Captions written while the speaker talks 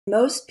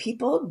Most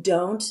people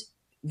don't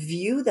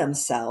view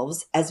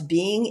themselves as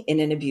being in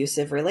an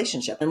abusive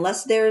relationship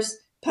unless there's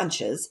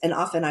punches. And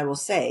often I will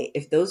say,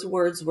 if those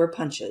words were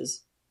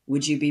punches,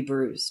 would you be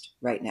bruised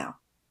right now?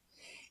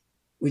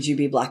 Would you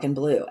be black and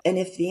blue? And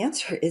if the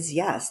answer is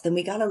yes, then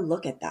we got to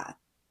look at that.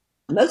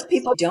 Most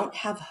people don't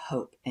have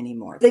hope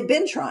anymore. They've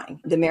been trying.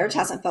 The marriage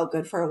hasn't felt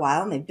good for a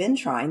while, and they've been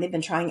trying. They've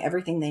been trying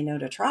everything they know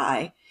to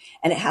try,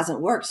 and it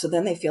hasn't worked. So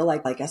then they feel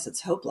like, I guess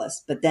it's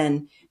hopeless. But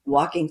then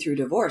walking through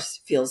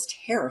divorce feels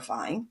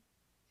terrifying.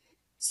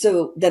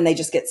 So then they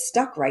just get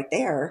stuck right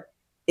there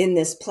in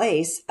this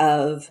place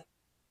of,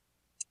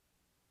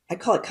 I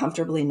call it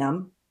comfortably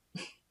numb,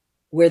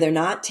 where they're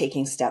not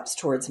taking steps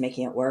towards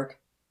making it work,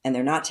 and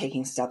they're not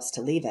taking steps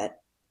to leave it.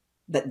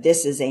 But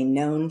this is a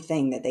known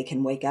thing that they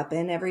can wake up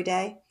in every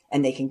day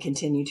and they can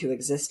continue to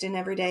exist in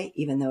every day,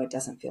 even though it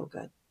doesn't feel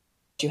good.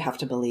 You have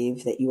to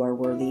believe that you are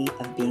worthy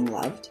of being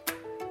loved,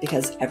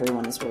 because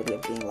everyone is worthy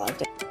of being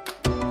loved.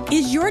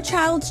 Is your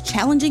child's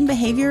challenging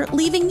behavior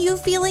leaving you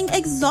feeling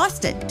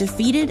exhausted,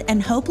 defeated,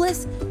 and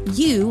hopeless?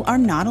 You are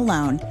not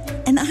alone.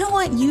 And I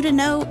want you to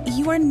know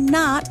you are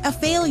not a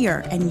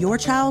failure and your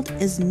child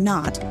is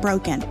not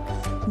broken.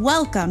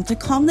 Welcome to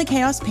Calm the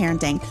Chaos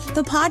Parenting,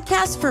 the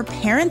podcast for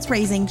parents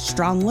raising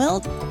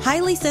strong-willed,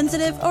 highly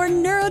sensitive, or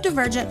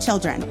neurodivergent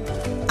children.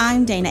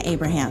 I'm Dana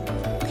Abraham,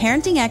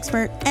 parenting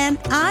expert, and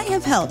I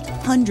have helped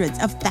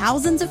hundreds of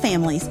thousands of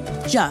families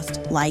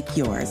just like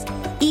yours.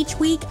 Each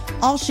week,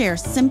 I'll share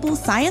simple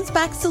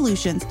science-backed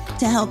solutions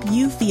to help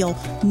you feel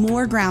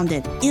more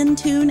grounded, in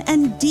tune,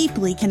 and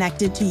deeply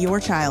connected to your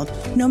child,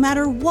 no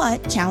matter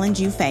what challenge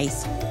you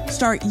face.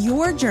 Start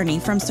your journey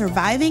from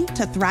surviving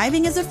to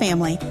thriving as a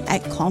family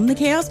at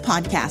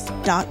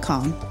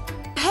calmthechaospodcast.com.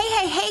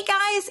 Hey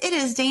guys, it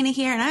is Dana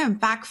here, and I am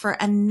back for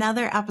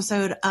another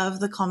episode of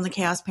the Calm the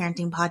Chaos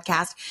Parenting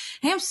Podcast.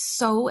 I am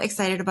so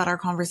excited about our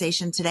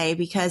conversation today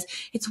because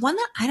it's one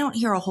that I don't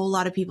hear a whole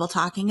lot of people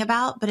talking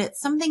about, but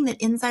it's something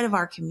that inside of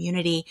our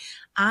community,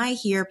 I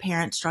hear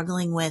parents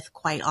struggling with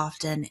quite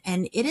often.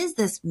 And it is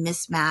this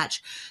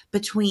mismatch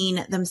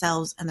between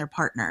themselves and their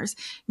partners,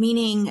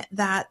 meaning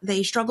that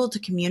they struggle to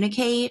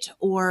communicate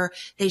or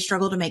they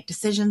struggle to make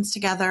decisions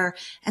together.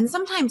 And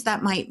sometimes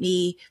that might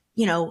be,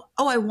 oh,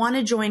 I want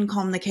to join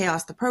Calm the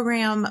Chaos, the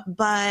program,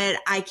 but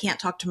I can't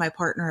talk to my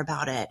partner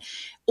about it.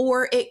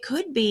 Or it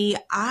could be,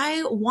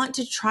 I want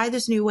to try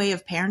this new way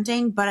of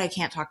parenting, but I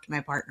can't talk to my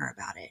partner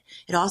about it.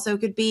 It also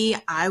could be,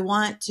 I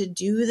want to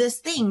do this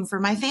thing for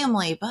my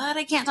family, but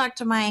I can't talk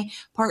to my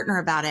partner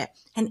about it.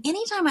 And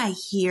anytime I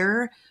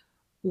hear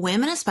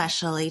women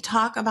especially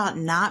talk about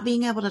not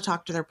being able to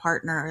talk to their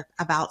partner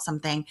about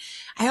something,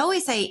 I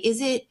always say,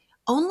 is it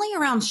only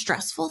around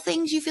stressful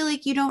things you feel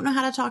like you don't know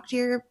how to talk to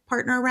your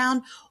partner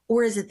around?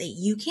 Or is it that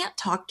you can't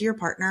talk to your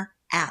partner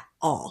at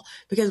all?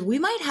 Because we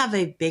might have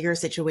a bigger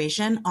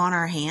situation on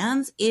our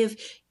hands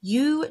if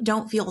you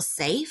don't feel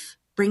safe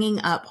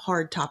bringing up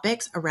hard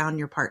topics around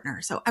your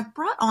partner. So I've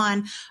brought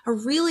on a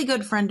really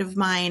good friend of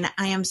mine.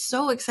 I am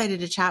so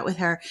excited to chat with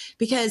her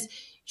because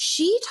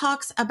she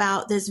talks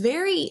about this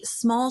very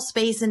small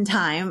space in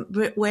time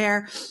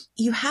where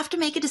you have to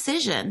make a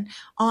decision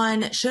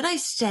on, should I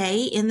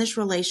stay in this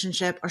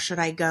relationship or should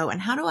I go? And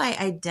how do I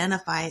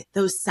identify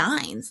those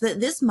signs that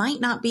this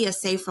might not be a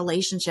safe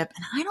relationship?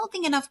 And I don't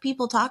think enough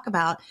people talk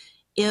about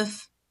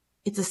if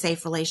it's a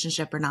safe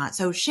relationship or not.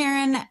 So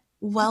Sharon,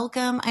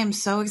 welcome. I'm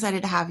so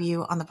excited to have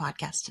you on the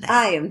podcast today.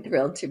 I am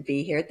thrilled to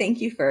be here. Thank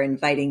you for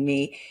inviting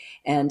me.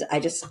 And I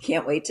just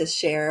can't wait to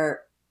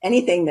share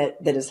anything that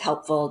is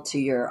helpful to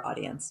your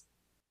audience.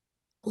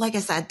 Like I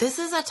said, this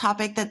is a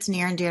topic that's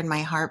near and dear to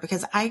my heart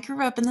because I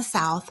grew up in the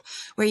South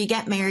where you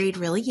get married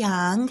really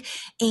young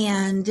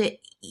and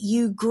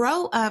you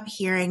grow up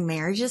hearing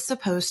marriage is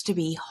supposed to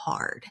be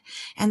hard.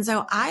 And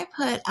so I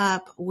put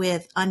up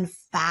with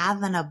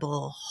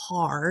unfathomable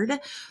hard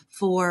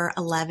for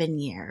 11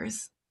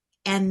 years.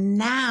 And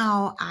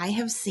now I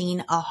have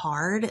seen a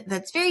hard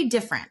that's very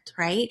different,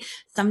 right?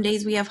 Some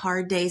days we have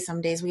hard days,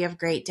 some days we have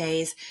great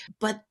days,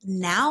 but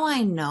now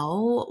I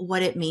know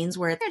what it means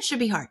where it should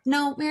be hard.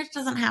 No, marriage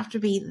doesn't have to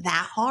be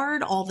that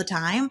hard all the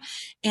time.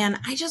 And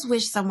I just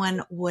wish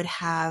someone would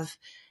have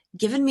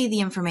given me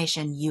the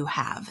information you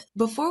have.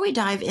 Before we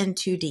dive in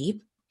too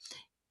deep,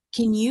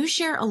 can you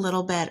share a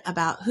little bit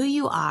about who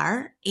you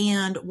are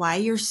and why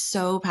you're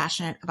so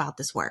passionate about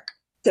this work?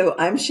 So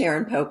I'm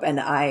Sharon Pope, and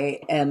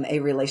I am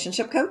a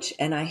relationship coach,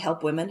 and I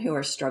help women who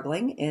are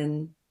struggling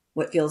in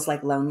what feels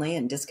like lonely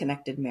and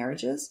disconnected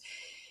marriages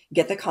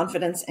get the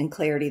confidence and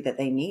clarity that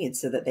they need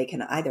so that they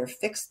can either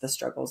fix the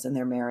struggles in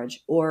their marriage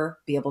or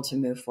be able to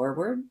move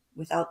forward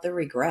without the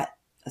regret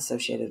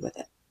associated with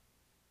it.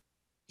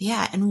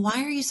 Yeah. And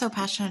why are you so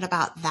passionate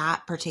about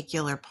that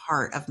particular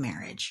part of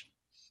marriage?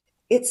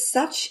 It's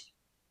such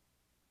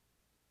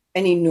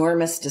an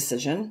enormous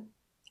decision,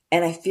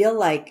 and I feel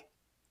like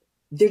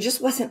there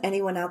just wasn't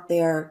anyone out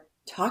there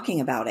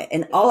talking about it.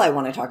 And all I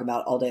want to talk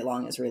about all day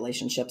long is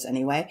relationships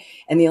anyway.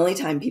 And the only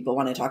time people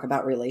want to talk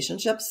about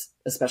relationships,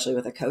 especially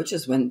with a coach,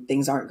 is when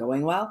things aren't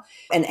going well.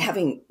 And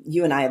having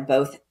you and I have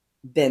both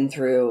been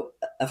through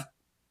a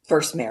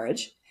first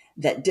marriage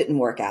that didn't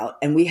work out.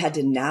 And we had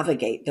to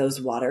navigate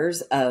those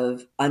waters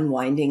of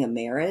unwinding a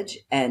marriage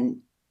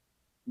and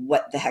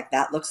what the heck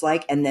that looks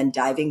like. And then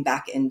diving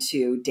back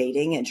into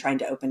dating and trying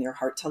to open your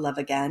heart to love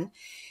again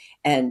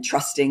and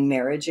trusting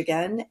marriage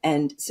again.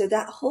 And so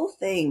that whole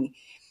thing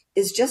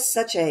is just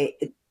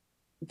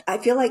I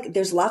feel like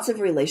there's lots of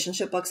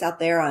relationship books out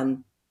there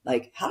on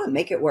like how to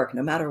make it work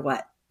no matter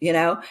what,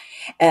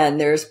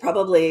 and there's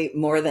probably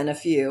more than a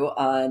few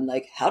on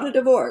like how to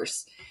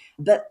divorce.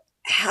 But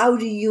how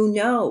do you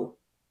know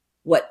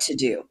what to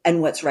do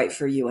and what's right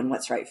for you and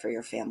what's right for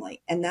your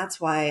family? And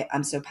that's why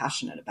I'm so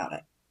passionate about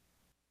it.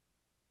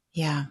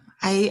 Yeah,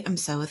 I am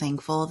so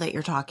thankful that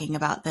you're talking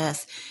about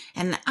this.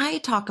 And I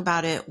talk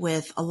about it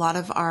with a lot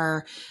of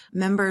our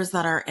members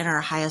that are in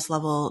our highest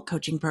level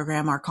coaching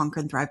program, our Conquer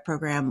and Thrive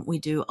program. We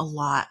do a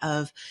lot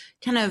of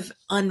kind of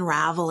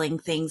unraveling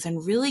things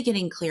and really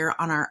getting clear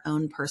on our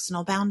own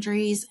personal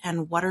boundaries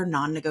and what are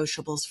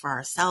non-negotiables for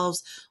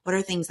ourselves. What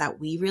are things that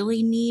we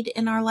really need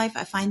in our life?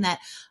 I find that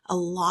a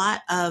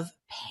lot of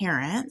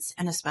parents,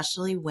 and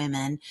especially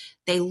women,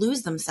 they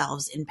lose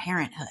themselves in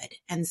parenthood.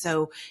 And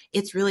so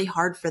it's really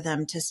hard for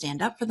them to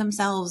stand up for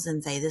themselves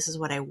and say, this is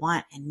what I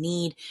want and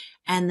need.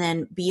 And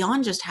then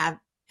beyond just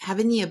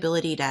having the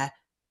ability to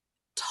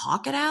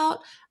talk it out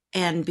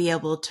and be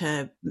able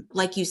to,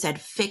 like you said,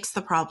 fix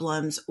the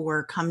problems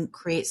or come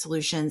create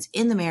solutions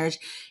in the marriage,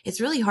 it's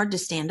really hard to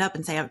stand up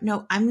and say,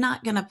 no, I'm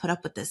not going to put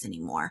up with this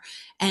anymore.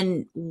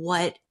 And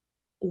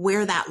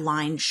where that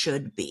line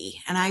should be.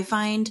 And I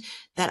find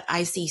that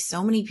I see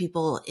so many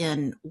people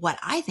in what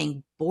I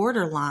think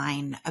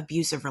borderline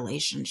abusive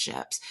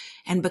relationships.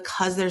 And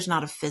because there's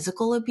not a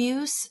physical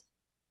abuse,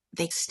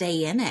 they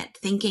stay in it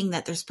thinking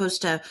that they're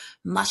supposed to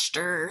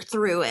muster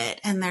through it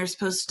and they're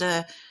supposed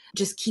to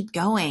just keep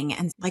going.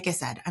 And like I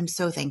said, I'm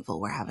so thankful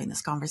we're having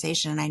this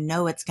conversation and I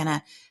know it's going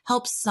to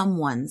help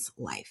someone's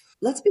life.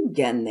 Let's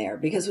begin there,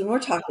 because when we're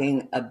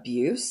talking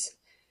abuse,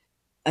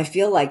 I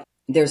feel like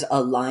there's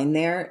a line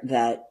there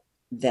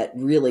that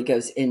really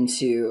goes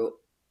into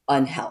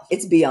unhealth.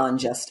 It's beyond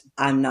just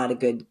I'm not a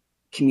good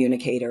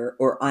communicator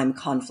or I'm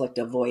conflict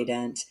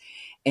avoidant.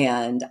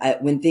 And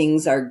when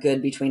things are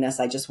good between us,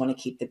 I just want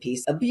to keep the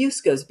peace.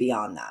 Abuse goes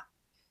beyond that.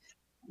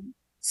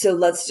 So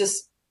let's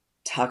just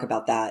talk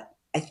about that.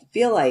 I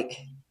feel like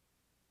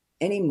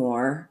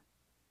anymore,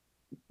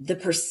 the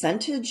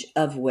percentage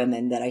of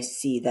women that I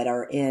see that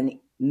are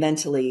in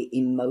mentally,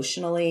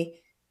 emotionally,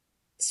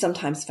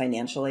 sometimes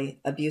financially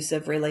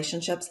abusive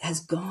relationships has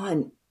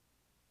gone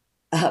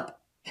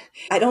up.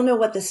 I don't know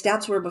what the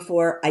stats were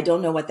before. I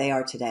don't know what they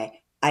are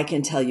today. I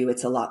can tell you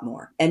it's a lot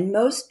more. And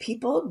most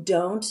people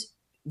don't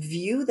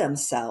view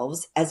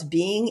themselves as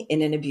being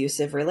in an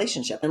abusive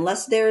relationship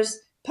unless there's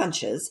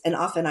punches. And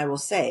often I will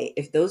say,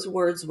 if those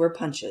words were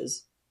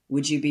punches,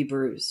 would you be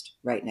bruised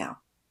right now?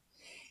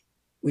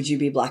 Would you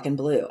be black and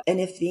blue?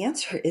 And if the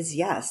answer is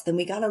yes, then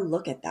we got to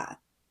look at that.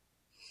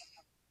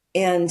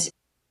 And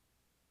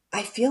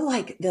I feel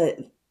like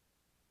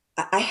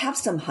I have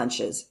some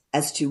hunches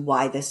as to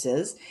why this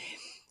is.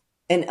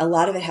 And a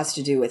lot of it has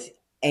to do with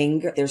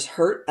anger. There's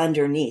hurt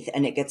underneath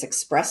and it gets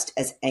expressed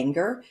as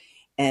anger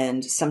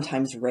and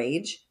sometimes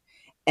rage.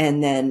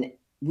 And then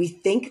we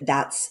think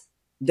that's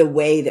the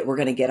way that we're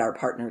going to get our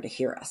partner to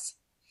hear us.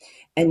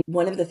 And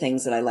one of the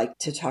things that I like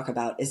to talk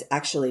about is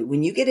actually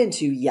when you get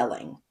into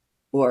yelling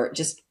or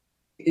just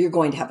you're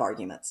going to have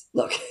arguments.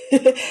 Look,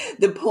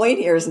 the point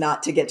here is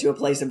not to get to a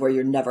place of where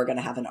you're never going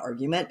to have an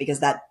argument, because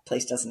that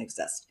place doesn't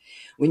exist.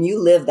 When you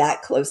live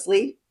that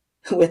closely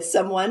with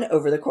someone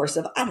over the course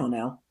of, I don't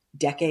know,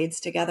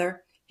 decades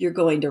together, you're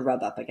going to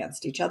rub up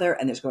against each other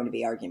and there's going to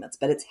be arguments.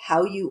 But it's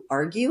how you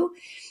argue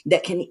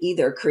that can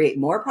either create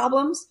more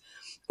problems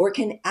or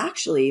can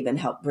actually even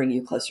help bring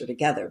you closer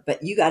together.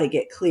 But you got to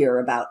get clear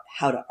about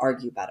how to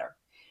argue better.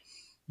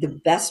 The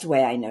best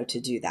way I know to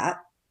do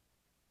that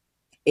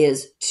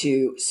is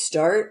to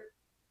start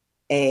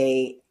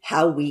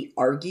how we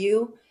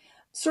argue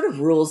sort of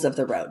rules of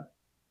the road.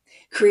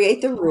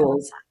 Create the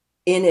rules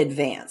in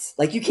advance.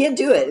 Like you can't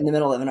do it in the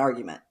middle of an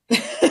argument.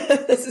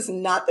 This is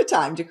not the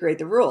time to create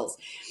the rules.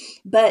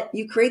 But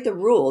you create the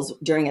rules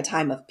during a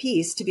time of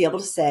peace to be able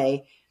to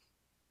say,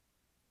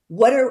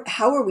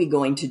 how are we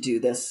going to do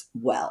this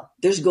well?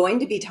 There's going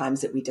to be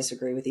times that we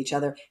disagree with each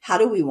other. How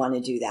do we want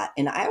to do that?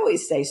 And I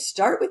always say,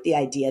 start with the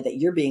idea that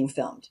you're being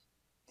filmed.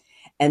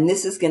 And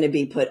this is going to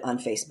be put on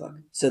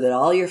Facebook so that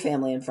all your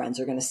family and friends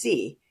are going to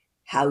see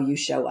how you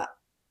show up.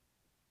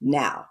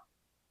 Now,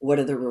 what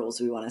are the rules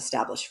we want to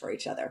establish for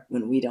each other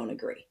when we don't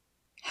agree?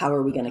 How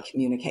are we going to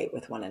communicate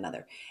with one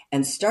another?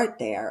 And start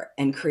there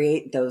and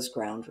create those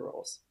ground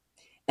rules.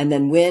 And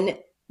then when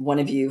one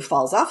of you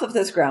falls off of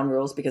those ground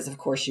rules, because of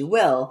course you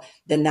will,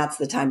 then that's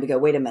the time to go,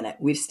 wait a minute,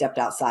 we've stepped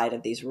outside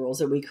of these rules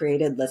that we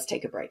created. Let's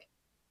take a break.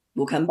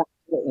 We'll come back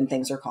to it when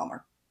things are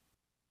calmer.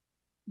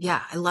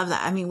 Yeah, I love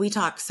that. I mean, we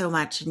talk so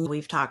much and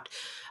we've talked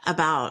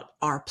about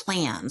our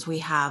plans. We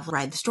have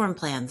ride the storm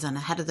plans and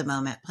ahead of the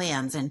moment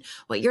plans. And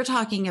what you're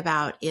talking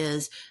about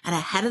is an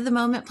ahead of the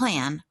moment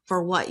plan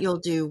for what you'll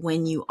do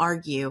when you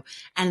argue,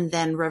 and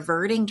then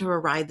reverting to a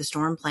ride the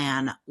storm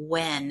plan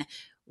when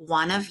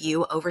one of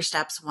you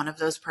oversteps one of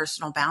those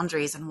personal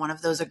boundaries and one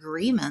of those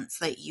agreements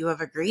that you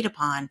have agreed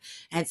upon,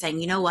 and saying,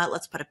 you know what,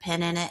 let's put a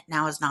pin in it.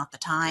 Now is not the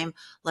time.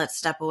 Let's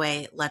step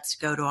away. Let's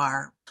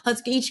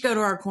each go to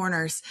our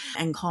corners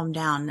and calm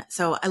down.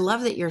 So I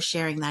love that you're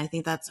sharing that. I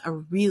think that's a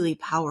really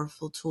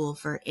powerful tool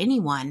for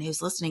anyone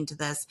who's listening to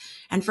this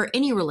and for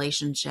any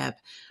relationship.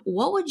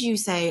 What would you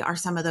say are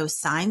some of those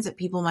signs that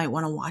people might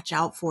want to watch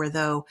out for,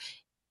 though,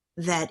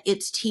 that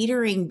it's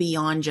teetering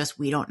beyond just,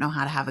 we don't know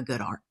how to have a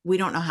good art. We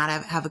don't know how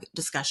to have a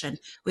discussion.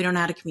 We don't know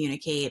how to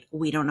communicate.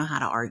 We don't know how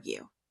to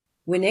argue.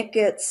 When it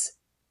gets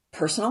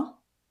personal,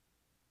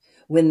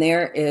 when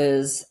there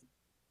is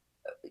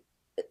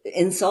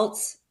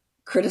insults,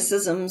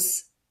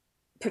 criticisms,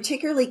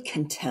 particularly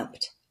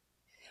contempt,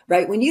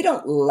 right? When you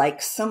don't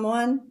like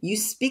someone, you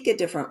speak a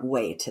different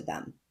way to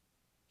them.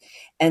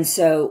 And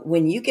so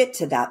when you get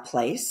to that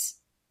place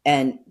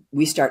and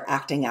we start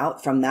acting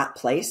out from that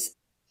place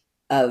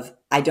of,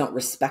 I don't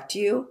respect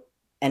you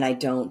and I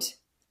don't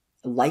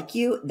like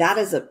you,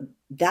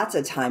 that's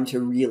a time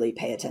to really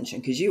pay attention,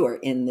 because you are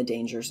in the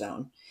danger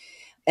zone.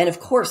 And of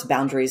course,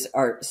 boundaries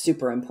are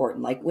super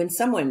important. Like when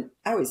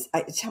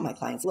I tell my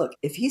clients, look,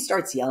 if he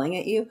starts yelling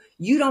at you,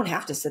 you don't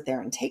have to sit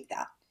there and take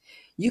that.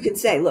 You can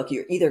say, look,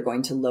 you're either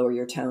going to lower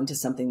your tone to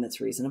something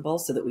that's reasonable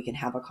so that we can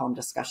have a calm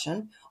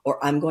discussion,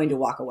 or I'm going to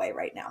walk away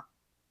right now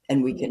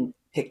and we can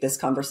pick this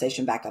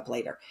conversation back up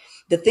later.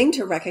 The thing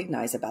to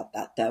recognize about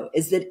that, though,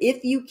 is that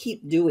if you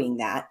keep doing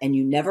that and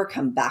you never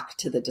come back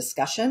to the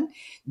discussion,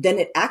 then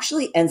it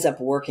actually ends up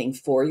working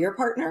for your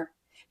partner,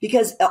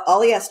 because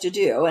all he has to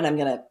do, and I'm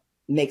going to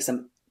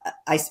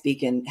I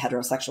speak in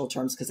heterosexual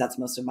terms because that's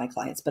most of my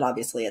clients, but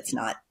obviously it's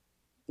not,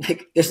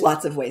 like, there's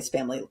lots of ways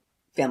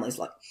families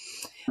look.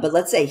 But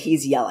let's say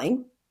he's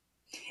yelling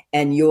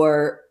and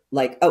you're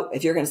like, oh,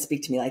 if you're going to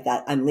speak to me like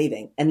that, I'm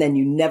leaving. And then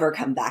you never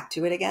come back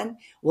to it again.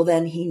 Well,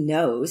 then he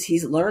knows,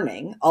 he's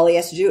learning. All he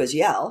has to do is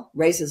yell,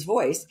 raise his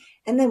voice.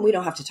 And then we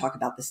don't have to talk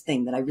about this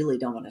thing that I really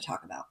don't want to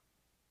talk about.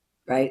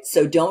 Right.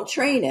 So don't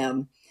train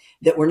him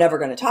that we're never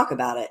going to talk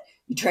about it.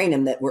 You train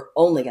him that we're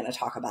only going to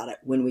talk about it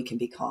when we can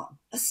be calm,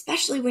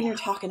 especially when you're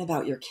talking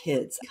about your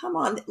kids. Come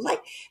on.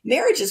 Like,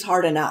 marriage is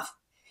hard enough.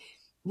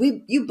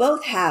 You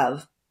both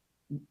have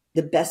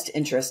the best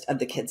interest of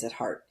the kids at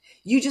heart.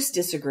 You just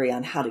disagree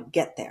on how to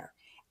get there.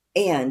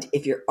 And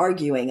if you're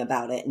arguing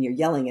about it and you're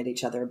yelling at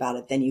each other about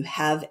it, then you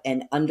have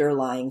an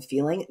underlying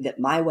feeling that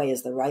my way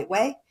is the right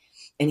way,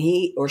 and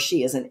he or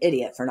she is an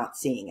idiot for not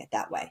seeing it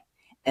that way.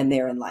 And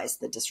therein lies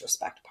the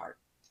disrespect part.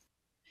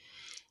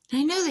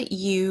 I know that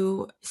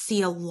you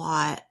see a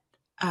lot.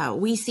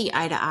 We see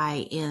eye to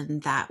eye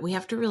in that we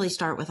have to really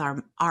start with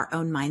our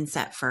own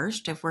mindset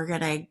first if we're going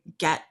to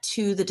get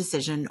to the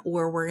decision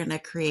or we're going to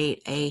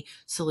create a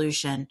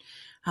solution.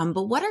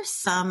 But what are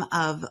some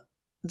of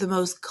the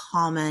most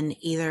common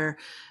either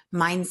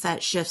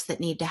mindset shifts that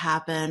need to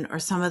happen, or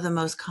some of the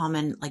most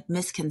common like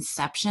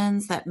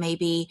misconceptions that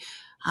maybe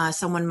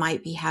someone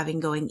might be having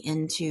going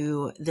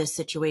into this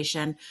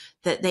situation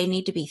that they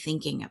need to be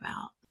thinking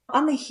about?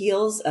 On the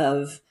heels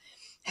of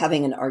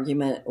having an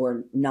argument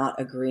or not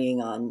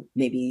agreeing on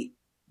maybe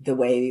the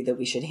way that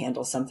we should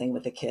handle something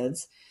with the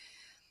kids,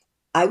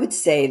 I would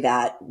say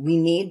that we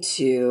need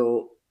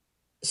to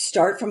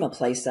start from a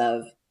place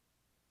of,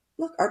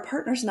 look, our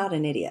partner's not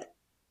an idiot.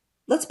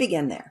 Let's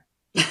begin there.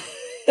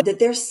 That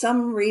there's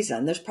some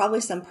reason, there's probably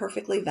some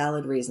perfectly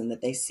valid reason that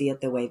they see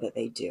it the way that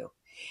they do.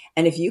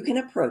 And if you can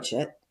approach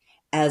it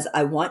as,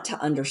 I want to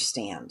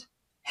understand,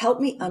 help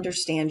me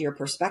understand your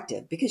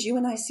perspective, because you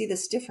and I see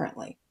this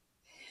differently.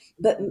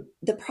 But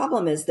the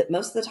problem is that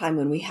most of the time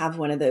when we have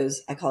one of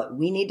those, I call it,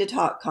 we need to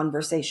talk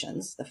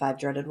conversations, the 5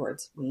 dreaded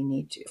words,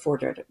 four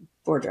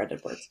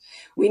dreaded words,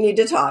 we need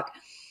to talk.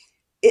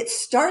 It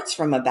starts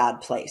from a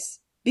bad place,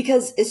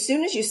 because as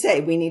soon as you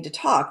say we need to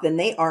talk, then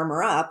they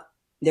armor up,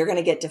 they're going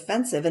to get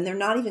defensive, and they're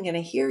not even going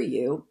to hear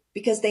you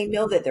because they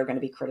know that they're going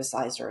to be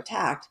criticized or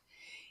attacked.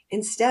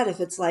 Instead, if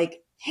it's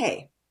like,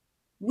 hey,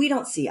 we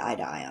don't see eye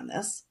to eye on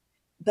this,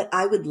 but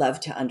I would love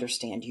to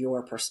understand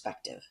your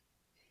perspective.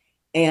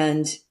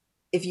 And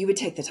if you would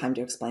take the time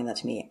to explain that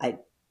to me,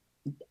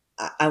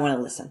 I want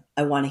to listen.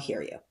 I want to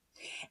hear you.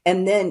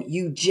 And then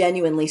you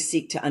genuinely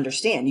seek to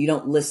understand. You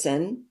don't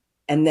listen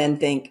and then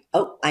think,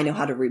 oh, I know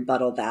how to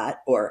rebuttal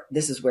that, or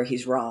this is where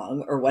he's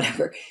wrong, or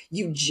whatever.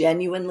 You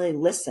genuinely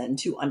listen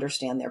to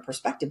understand their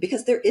perspective,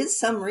 because there is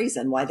some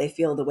reason why they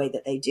feel the way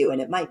that they do.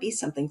 And it might be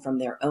something from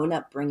their own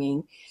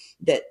upbringing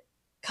that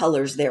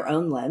colors their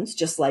own lens,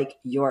 just like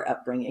your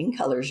upbringing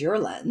colors your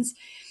lens.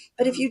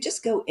 But if you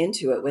just go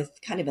into it with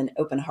kind of an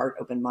open heart,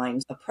 open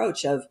mind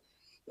approach of,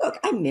 look,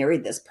 I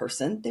married this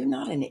person. They're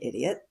not an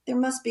idiot. There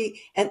must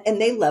be, and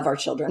they love our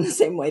children the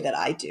same way that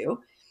I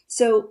do.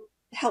 So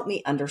help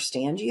me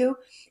understand you.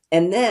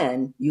 And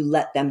then you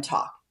let them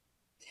talk.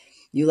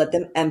 You let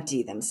them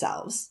empty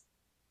themselves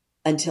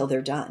until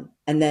they're done.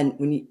 And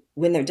then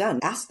when they're done,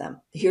 ask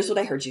them, here's what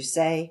I heard you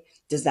say.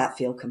 Does that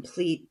feel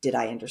complete? Did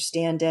I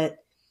understand it?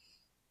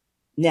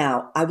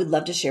 Now, I would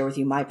love to share with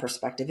you my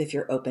perspective if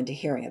you're open to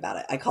hearing about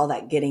it. I call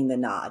that getting the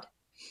nod.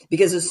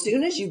 Because as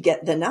soon as you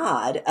get the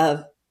nod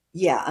of,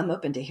 yeah, I'm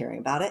open to hearing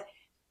about it,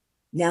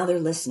 now they're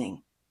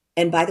listening.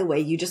 And by the way,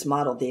 you just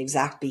modeled the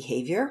exact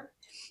behavior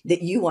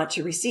that you want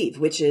to receive,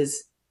 which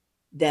is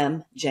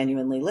them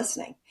genuinely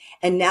listening.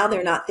 And now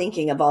they're not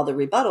thinking of all the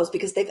rebuttals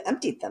because they've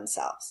emptied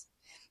themselves.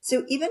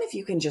 So even if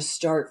you can just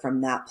start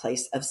from that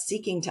place of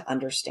seeking to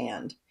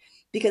understand,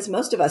 because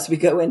most of us, we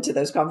go into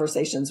those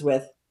conversations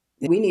with,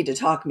 we need to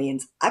talk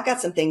means I've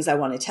got some things I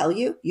want to tell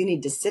you. You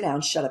need to sit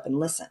down, shut up, and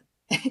listen.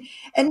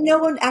 And no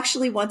one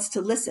actually wants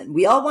to listen.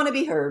 We all want to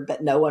be heard,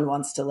 but no one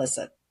wants to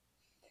listen.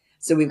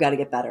 So we've got to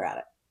get better at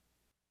it.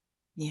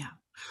 Yeah.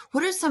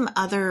 What are some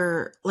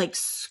other like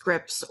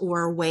scripts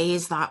or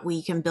ways that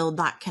we can build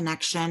that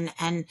connection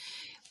and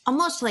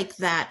almost like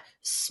that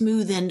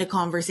smooth into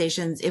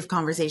conversations if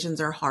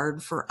conversations are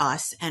hard for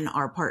us and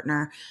our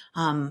partner?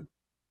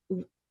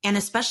 And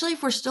especially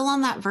if we're still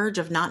on that verge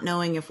of not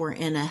knowing if we're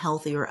in a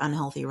healthy or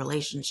unhealthy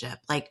relationship,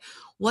 like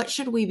what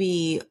should we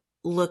be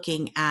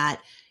looking at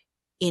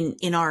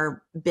in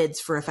our bids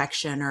for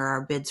affection or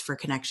our bids for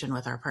connection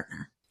with our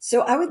partner?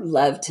 So I would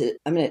love to,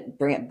 I'm going to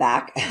bring it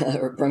back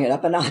or bring it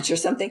up a notch or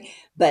something.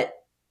 But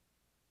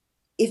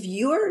if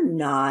you're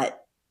not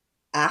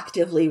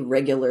actively,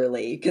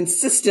 regularly,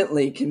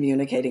 consistently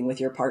communicating with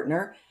your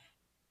partner,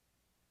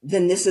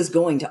 then this is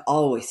going to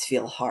always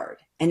feel hard,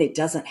 and it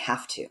doesn't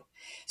have to.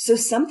 So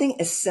something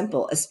as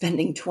simple as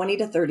spending 20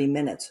 to 30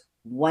 minutes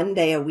one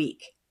day a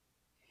week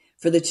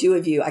for the two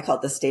of you, I call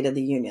it the State of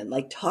the Union,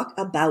 like talk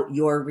about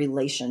your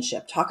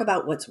relationship, talk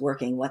about what's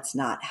working, what's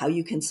not, how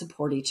you can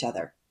support each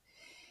other.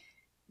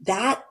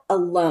 That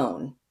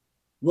alone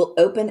will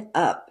open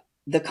up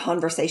the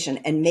conversation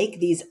and make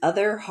these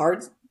other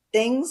hard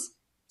things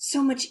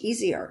so much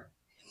easier.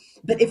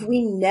 But if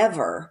we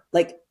never,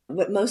 like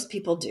what most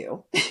people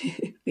do,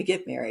 we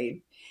get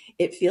married,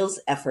 it feels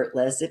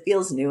effortless, it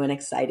feels new and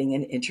exciting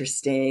and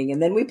interesting.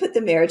 And then we put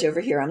the marriage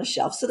over here on a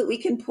shelf so that we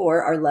can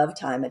pour our love,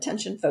 time,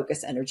 attention,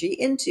 focus, energy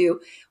into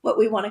what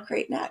we want to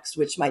create next,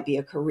 which might be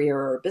a career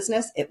or a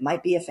business. It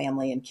might be a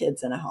family and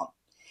kids and a home.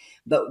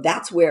 But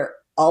that's where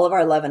all of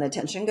our love and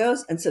attention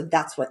goes. And so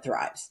that's what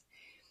thrives.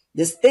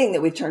 This thing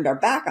that we've turned our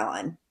back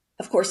on,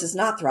 of course, is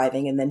not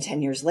thriving. And then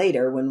 10 years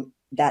later, when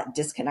that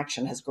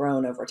disconnection has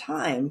grown over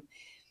time,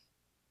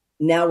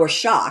 now we're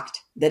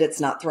shocked that it's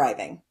not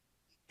thriving.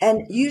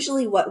 And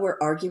usually what we're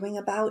arguing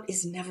about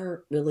is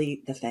never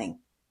really the thing.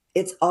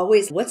 It's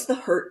always what's the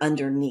hurt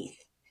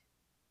underneath,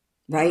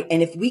 right?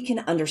 And if we can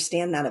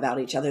understand that about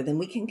each other, then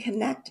we can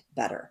connect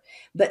better.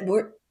 But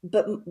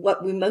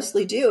what we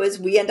mostly do is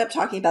we end up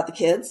talking about the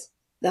kids,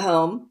 the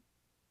home,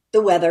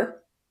 the weather.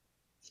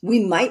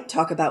 We might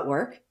talk about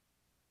work,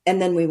 and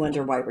then we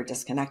wonder why we're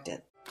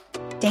disconnected.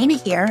 Dana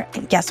here,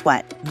 and guess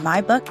what?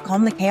 My book,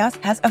 Calm the Chaos,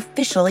 has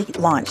officially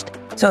launched.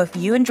 So if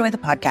you enjoy the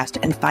podcast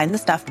and find the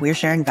stuff we're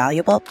sharing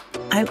valuable,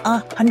 I'm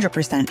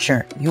 100%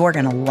 sure you're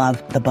going to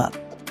love the book.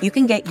 You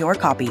can get your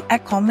copy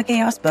at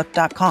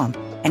calmthechaosbook.com.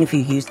 And if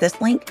you use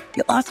this link,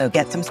 you'll also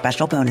get some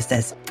special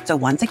bonuses. So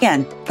once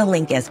again, the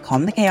link is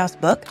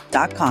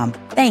calmthechaosbook.com.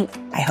 Thanks.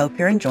 I hope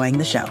you're enjoying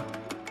the show.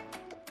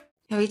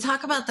 We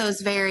talk about those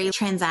very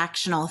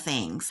transactional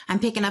things. I'm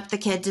picking up the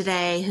kid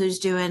today. Who's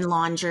doing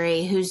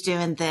laundry? Who's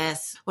doing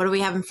this? What are we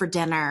having for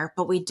dinner?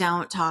 But we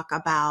don't talk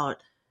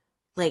about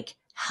like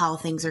how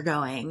things are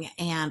going,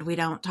 and we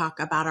don't talk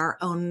about our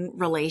own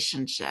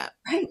relationship.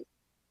 Right.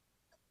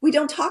 We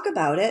don't talk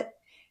about it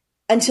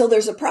until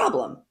there's a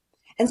problem.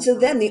 And so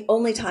then the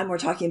only time we're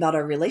talking about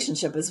our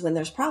relationship is when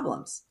there's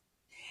problems.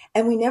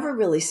 And we never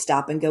really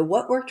stop and go,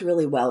 what worked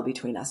really well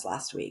between us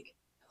last week?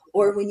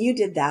 Or when you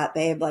did that,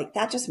 babe, like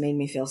that just made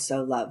me feel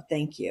so loved.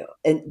 Thank you.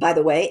 And by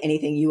the way,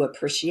 anything you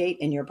appreciate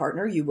in your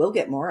partner, you will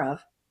get more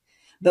of.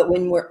 But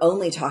when we're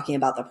only talking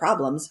about the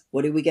problems,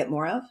 what do we get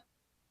more of?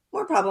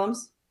 More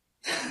problems.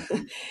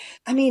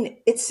 I mean,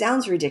 it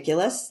sounds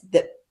ridiculous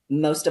that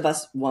most of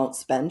us won't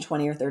spend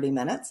 20 or 30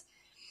 minutes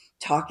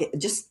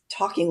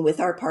talking with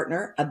our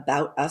partner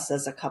about us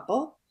as a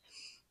couple.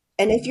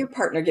 And if your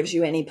partner gives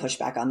you any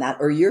pushback on that,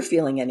 or you're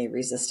feeling any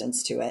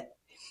resistance to it,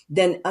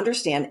 then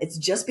understand it's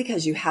just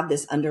because you have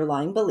this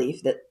underlying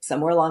belief that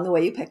somewhere along the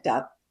way you picked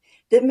up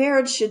that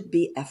marriage should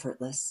be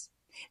effortless,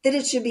 that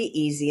it should be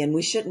easy, and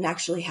we shouldn't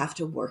actually have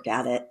to work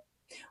at it.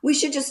 We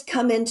should just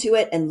come into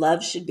it and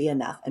love should be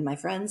enough. And my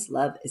friends,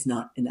 love is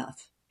not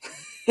enough.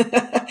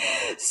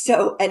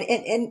 So,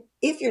 and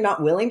if you're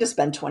not willing to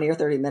spend 20 or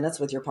 30 minutes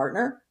with your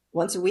partner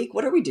once a week,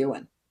 what are we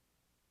doing?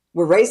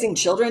 We're raising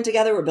children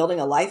together. We're building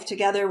a life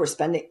together. We're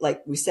spending,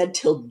 like we said,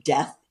 till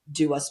death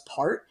do us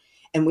part.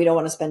 And we don't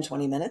want to spend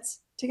 20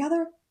 minutes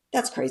together.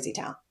 That's crazy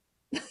town.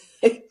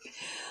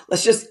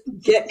 Let's just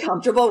get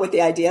comfortable with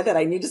the idea that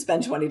I need to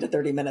spend 20 to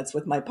 30 minutes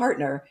with my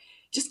partner,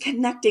 just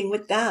connecting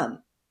with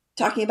them,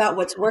 talking about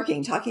what's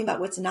working, talking about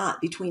what's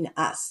not between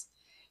us,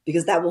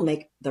 because that will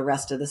make the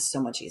rest of this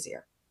so much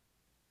easier.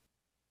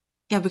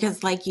 Yeah,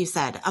 because like you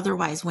said,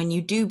 otherwise, when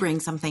you do bring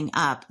something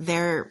up,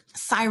 their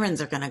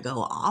sirens are going to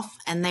go off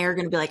and they're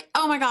going to be like,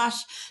 oh my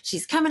gosh,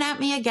 she's coming at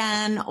me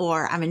again,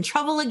 or I'm in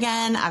trouble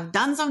again. I've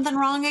done something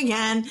wrong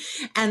again.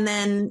 And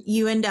then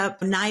you end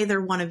up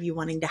neither one of you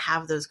wanting to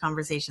have those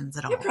conversations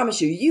at I all.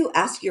 promise you, you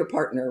ask your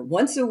partner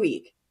once a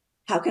week,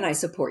 how can I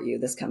support you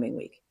this coming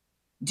week?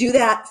 Do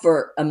that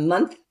for a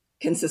month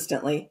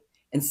consistently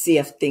and see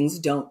if things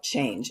don't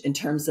change in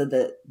terms of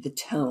the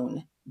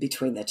tone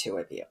between the two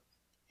of you.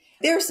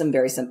 There are some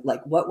very simple,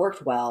 like what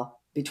worked well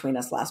between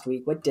us last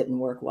week? What didn't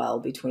work well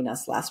between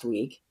us last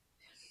week?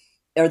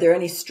 Are there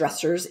any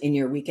stressors in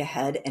your week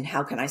ahead? And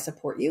how can I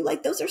support you?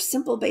 Like those are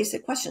simple,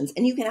 basic questions.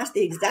 And you can ask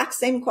the exact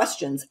same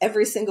questions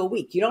every single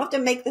week. You don't have to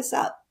make this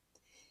up.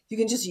 You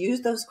can just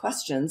use those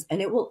questions and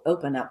it will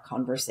open up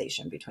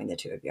conversation between the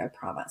two of you. I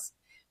promise.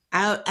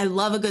 I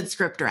love a good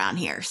script around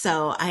here.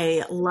 So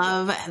I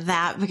love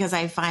that because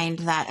I find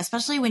that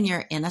especially when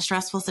you're in a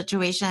stressful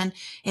situation,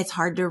 it's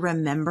hard to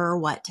remember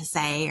what to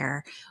say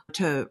or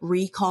to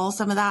recall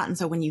some of that. And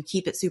so when you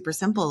keep it super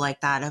simple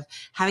like that of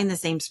having the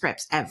same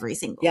scripts every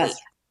single week.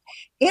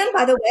 And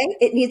by the way,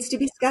 it needs to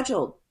be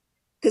scheduled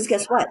because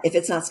guess what? If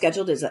it's not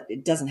scheduled,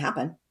 it doesn't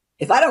happen.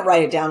 If I don't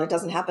write it down, it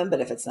doesn't happen.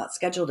 But if it's not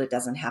scheduled, it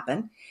doesn't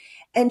happen.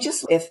 And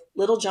just if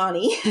little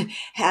Johnny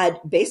had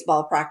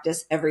baseball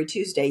practice every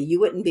Tuesday, you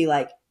wouldn't be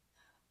like,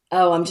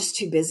 oh, I'm just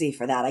too busy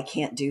for that. I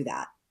can't do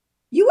that.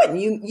 You wouldn't.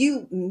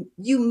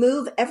 You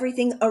move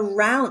everything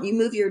around. You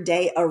move your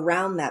day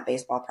around that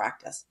baseball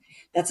practice.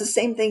 That's the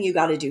same thing you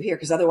got to do here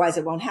because otherwise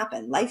it won't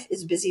happen. Life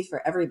is busy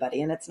for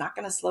everybody and it's not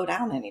going to slow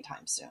down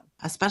anytime soon.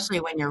 Especially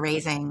when you're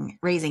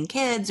raising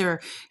kids or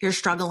you're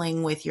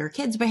struggling with your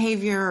kids'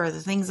 behavior or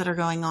the things that are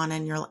going on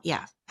in your,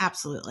 yeah,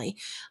 absolutely.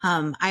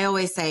 I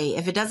always say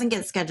if it doesn't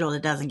get scheduled,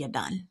 it doesn't get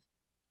done.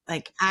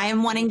 Like I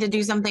am wanting to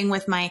do something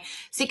with my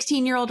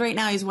 16-year-old right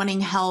now. He's wanting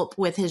help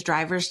with his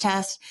driver's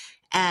test.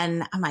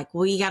 And I'm like,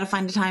 well, you got to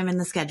find a time in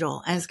the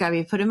schedule and it's got to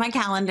be put in my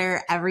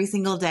calendar every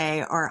single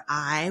day or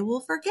I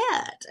will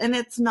forget. And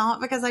it's not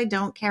because I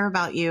don't care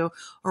about you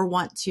or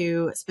want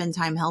to spend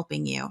time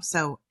helping you.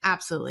 So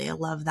absolutely. I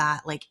love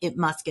that. Like it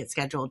must get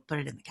scheduled, put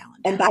it in the calendar.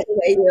 And by the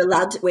way, you're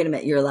allowed to, wait a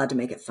minute, you're allowed to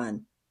make it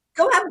fun.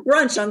 Go have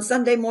brunch on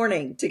Sunday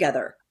morning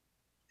together.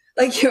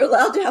 Like you're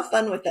allowed to have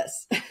fun with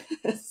this.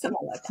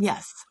 Something like that.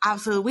 Yes,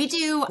 absolutely.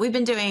 We've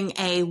been doing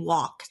a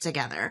walk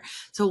together.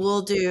 So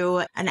we'll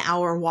do an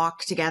hour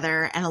walk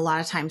together. And a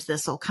lot of times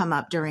this will come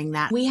up during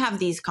that. We have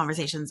these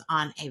conversations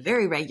on a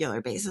very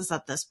regular basis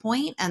at this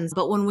point.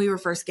 But when we were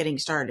first getting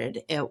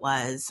started, it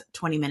was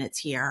 20 minutes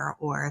here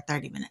or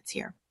 30 minutes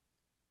here.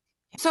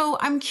 So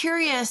I'm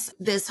curious,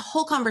 this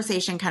whole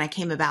conversation kind of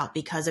came about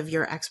because of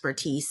your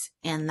expertise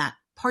in that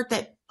part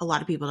that a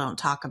lot of people don't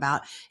talk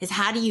about is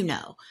how do you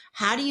know?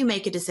 How do you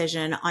make a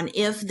decision on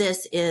if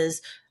this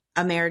is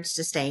a marriage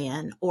to stay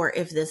in or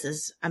if this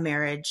is a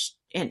marriage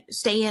and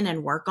stay in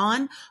and work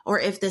on,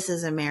 or if this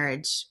is a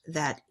marriage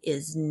that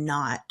is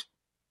not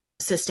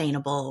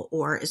sustainable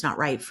or is not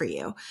right for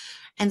you?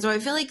 And so I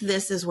feel like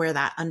this is where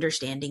that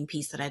understanding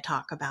piece that I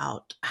talk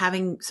about,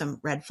 having some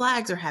red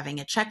flags or having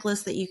a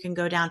checklist that you can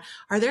go down.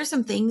 Are there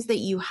some things that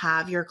you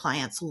have your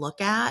clients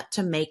look at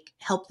to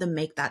help them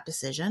make that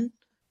decision?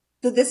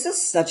 So this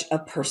is such a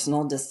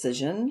personal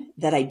decision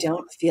that I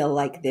don't feel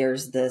like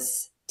there's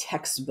this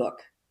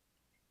textbook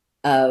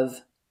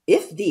of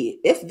if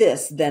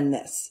this, then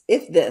this,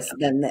 if this,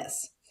 then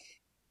this.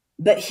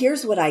 But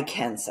here's what I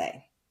can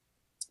say.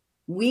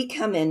 We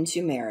come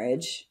into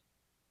marriage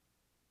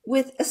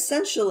with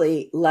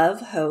essentially love,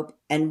 hope,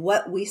 and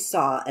what we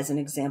saw as an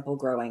example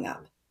growing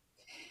up.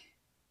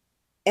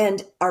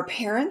 And our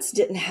parents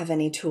didn't have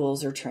any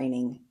tools or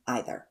training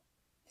either.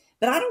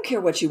 But I don't care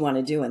what you want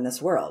to do in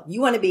this world.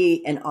 You want to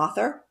be an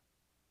author?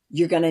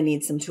 You're going to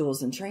need some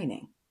tools and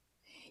training.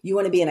 You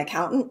want to be an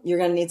accountant? You're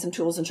going to need some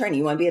tools and training.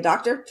 You want to be a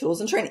doctor?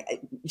 Tools and training.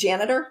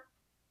 Janitor?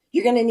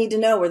 You're going to need to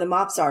know where the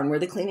mops are and where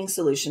the cleaning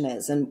solution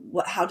is and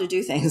how to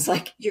do things.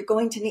 Like you're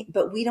going to need,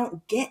 but we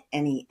don't get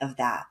any of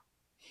that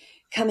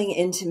coming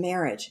into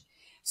marriage.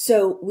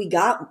 So we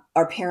got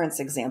our parents'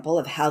 example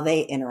of how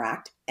they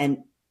interact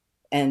and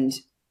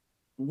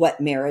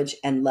what marriage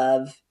and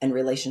love and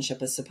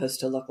relationship is supposed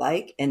to look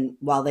like. And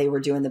while they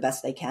were doing the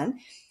best they can,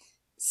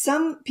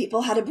 some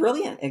people had a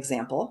brilliant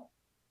example,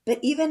 but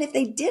even if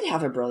they did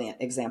have a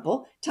brilliant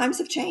example, times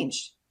have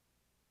changed,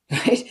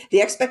 right?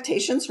 The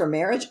expectations for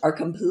marriage are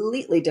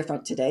completely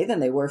different today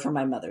than they were for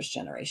my mother's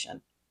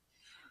generation,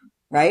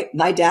 right?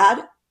 My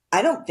dad,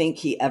 I don't think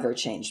he ever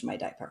changed my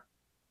diaper.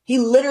 He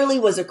literally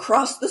was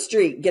across the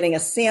street getting a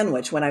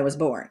sandwich when I was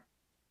born,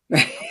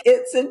 right?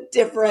 It's a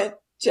different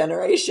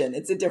generation.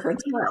 It's a different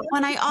time.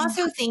 When I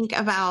also think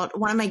about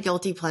one of my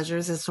guilty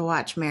pleasures is to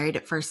watch Married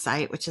at First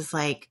Sight, which is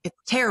like, it's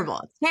terrible.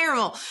 It's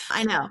terrible.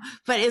 I know,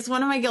 but it's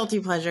one of my guilty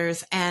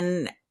pleasures.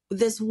 And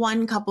this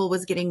one couple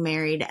was getting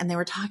married and they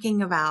were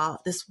talking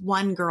about this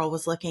one girl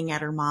was looking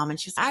at her mom and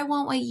she's, I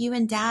want what you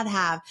and dad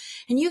have.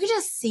 And you could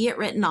just see it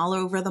written all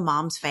over the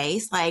mom's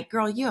face. Like,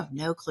 girl, you have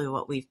no clue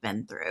what we've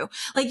been through.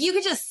 Like you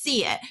could just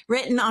see it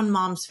written on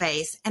mom's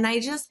face. And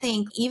I just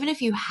think even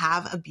if you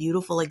have a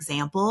beautiful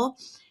example,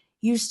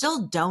 you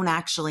still don't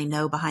actually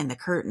know behind the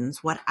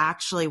curtains what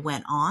actually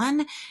went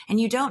on, and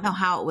you don't know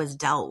how it was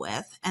dealt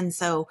with. And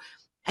so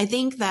I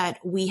think that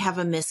we have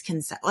a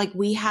misconception, like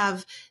we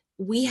have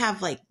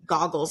like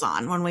goggles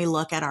on when we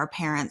look at our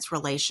parents'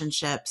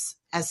 relationships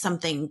as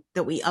something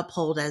that we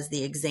uphold as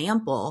the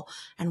example.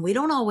 And we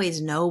don't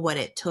always know what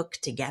it took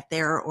to get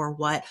there or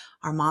what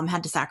our mom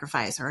had to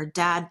sacrifice or our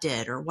dad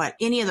did or what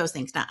any of those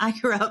things. Now, I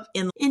grew up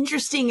in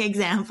interesting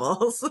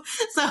examples, so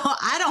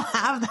I don't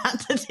have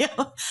that to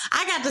do.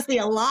 I got to see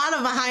a lot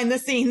of behind the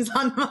scenes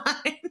on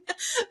mine,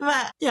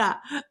 but yeah,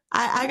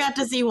 I got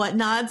to see what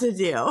not to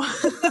do.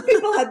 Some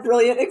people had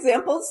brilliant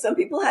examples. Some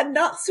people had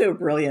not so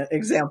brilliant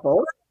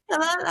examples.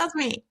 That's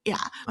me. Yeah.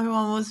 My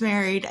mom was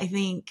married, I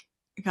think,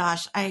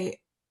 gosh,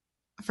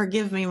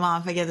 forgive me,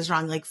 mom, if I get this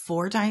wrong, like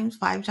 4 times,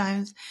 5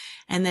 times.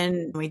 And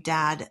then my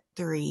dad,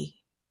 3,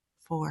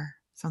 4,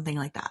 something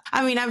like that.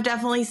 I mean, I've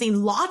definitely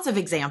seen lots of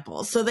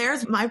examples. So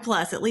there's my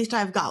plus. At least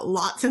I've got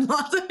lots and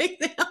lots of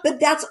examples. But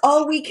that's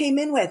all we came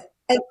in with.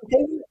 And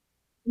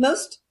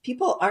most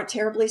people aren't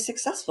terribly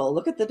successful.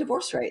 Look at the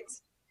divorce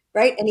rates,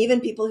 right? And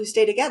even people who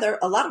stay together,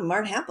 a lot of them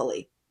aren't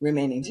happily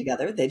remaining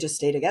together. They just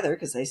stay together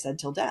because they said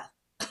till death.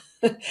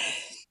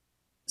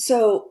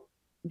 So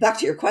back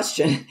to your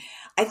question,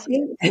 I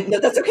think, no,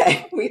 that's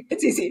okay.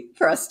 It's easy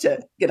for us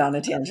to get on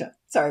a tangent.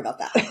 Sorry about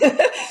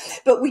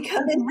that. But we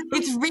come in.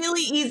 It's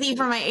really easy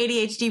for my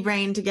ADHD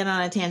brain to get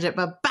on a tangent,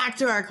 but back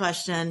to our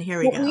question. Here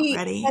we go.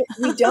 Ready?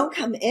 We don't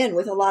come in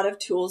with a lot of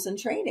tools and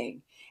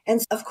training.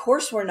 And of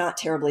course, we're not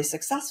terribly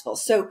successful.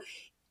 So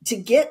to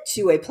get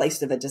to a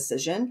place of a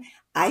decision,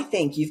 I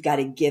think you've got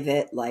to give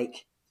it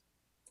like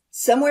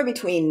somewhere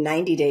between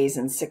 90 days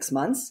and 6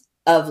 months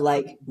of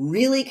like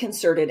really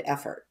concerted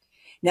effort.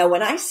 Now,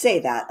 when I say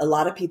that, a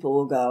lot of people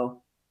will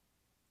go,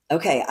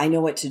 okay, I know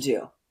what to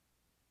do.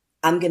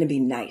 I'm going to be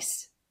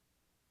nice.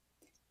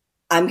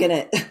 I'm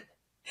going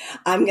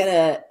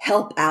to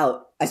help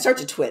out. I start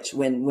to twitch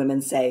when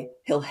women say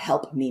he'll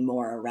help me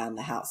more around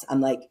the house.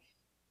 I'm like,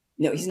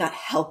 no, he's not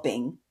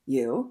helping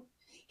you.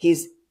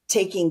 He's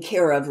taking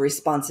care of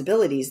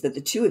responsibilities that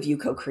the two of you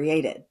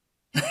co-created.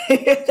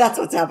 That's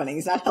what's happening.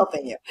 He's not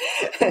helping you.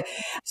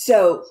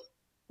 So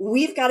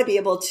we've got to be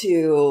able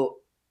to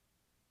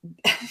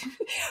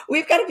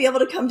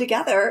come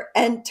together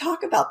and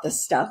talk about this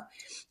stuff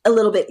a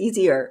little bit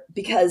easier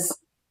because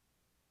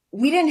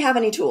we didn't have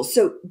any tools.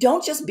 So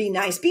don't just be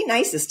nice. Be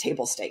nice is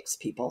table stakes,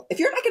 people. If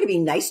you're not going to be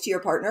nice to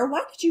your partner,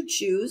 why did you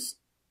choose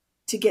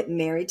to get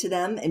married to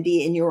them and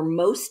be in your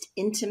most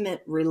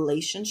intimate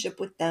relationship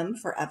with them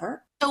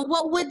forever? So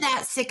what would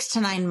that 6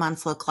 to 9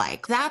 months look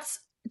like?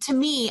 That's, to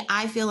me,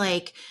 I feel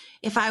like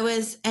if I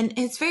was, and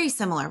it's very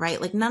similar,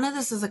 right? Like none of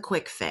this is a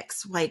quick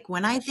fix. Like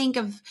when I think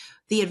of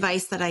the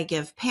advice that I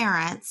give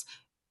parents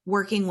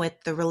working with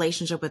the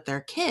relationship with their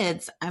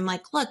kids, I'm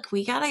like, look,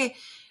 we've got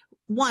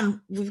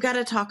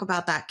to talk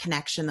about that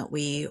connection that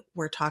we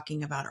were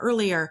talking about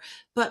earlier,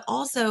 but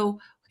also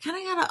we kind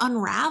of got to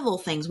unravel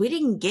things. We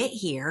didn't get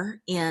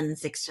here in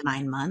 6 to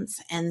 9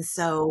 months. And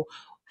so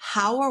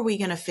how are we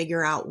going to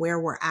figure out where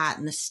we're at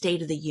in the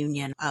state of the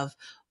union of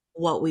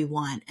what we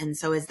want? And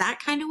so is that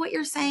kind of what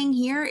you're saying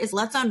here is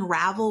let's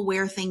unravel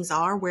where things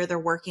are, where they're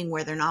working,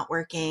 where they're not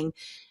working?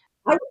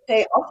 I would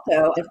say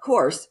also, of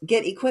course,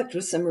 get equipped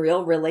with some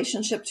real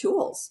relationship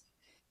tools,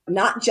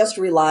 not just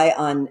rely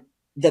on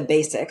the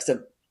basics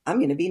of I'm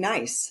going to be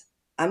nice.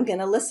 I'm going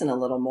to listen a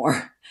little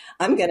more.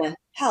 I'm going to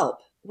help,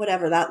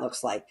 whatever that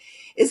looks like,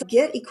 is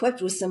get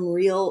equipped with some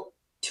real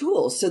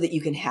tools so that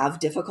you can have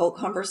difficult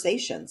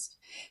conversations,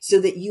 so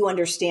that you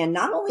understand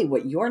not only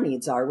what your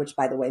needs are, which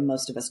by the way,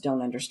 most of us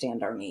don't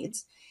understand our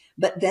needs,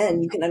 but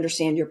then you can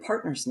understand your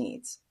partner's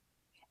needs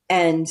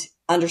and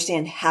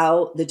understand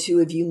how the two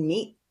of you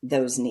meet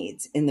those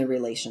needs in the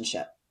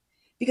relationship.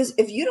 Because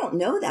if you don't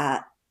know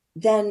that,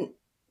 then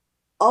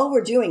all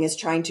we're doing is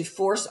trying to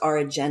force our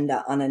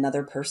agenda on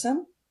another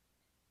person.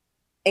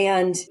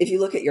 And if you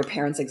look at your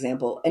parents'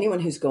 example,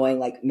 anyone who's going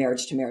like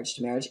marriage to marriage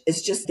to marriage,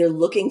 it's just they're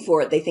looking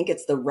for it. They think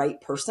it's the right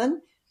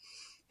person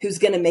who's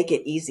going to make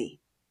it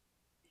easy.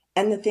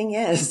 And the thing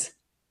is,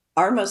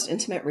 our most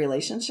intimate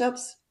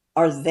relationships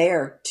are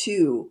there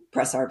to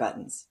press our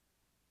buttons.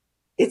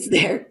 It's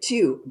there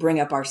to bring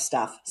up our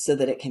stuff so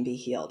that it can be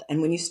healed.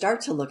 And when you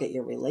start to look at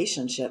your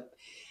relationship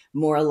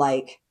more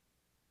like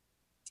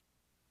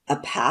a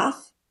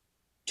path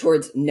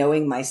towards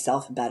knowing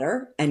myself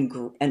better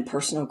and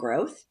personal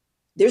growth,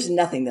 there's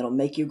nothing that'll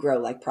make you grow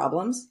like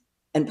problems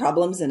and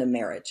problems in a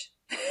marriage.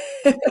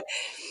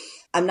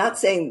 I'm not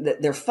saying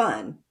that they're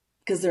fun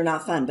because they're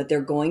not fun, but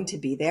they're going to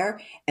be there.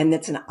 And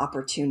that's an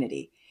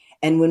opportunity.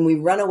 And when we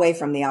run away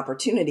from the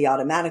opportunity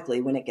automatically,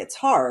 when it gets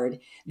hard,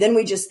 then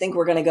we just think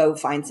we're going to go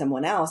find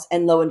someone else.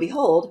 And lo and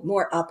behold,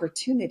 more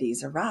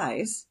opportunities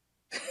arise.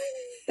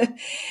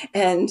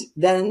 And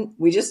then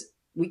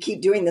we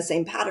keep doing the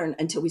same pattern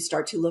until we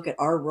start to look at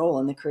our role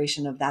in the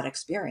creation of that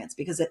experience,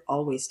 because it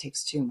always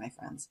takes two, my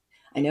friends.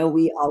 I know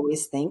we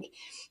always think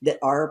that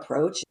our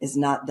approach is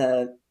not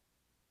the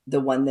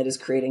one that is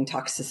creating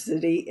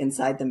toxicity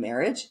inside the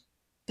marriage,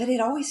 but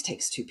it always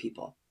takes two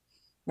people,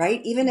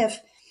 right? Even if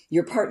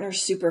your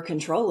partner's super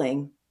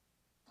controlling,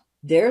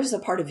 there's a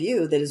part of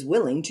you that is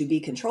willing to be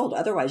controlled.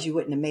 Otherwise, you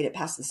wouldn't have made it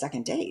past the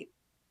second date,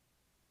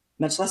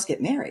 much less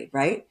get married,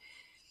 right?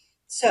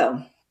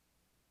 So,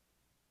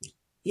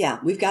 yeah,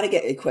 we've got to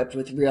get equipped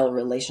with real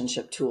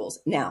relationship tools.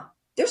 Now,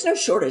 there's no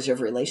shortage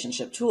of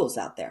relationship tools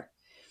out there.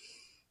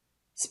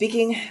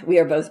 Speaking, we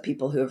are both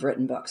people who have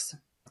written books.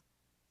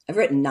 I've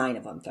written 9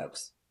 of them,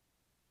 folks.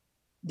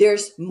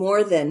 There's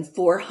more than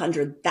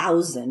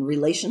 400,000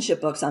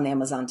 relationship books on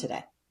Amazon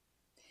today.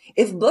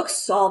 If books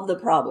solve the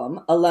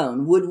problem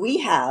alone, would we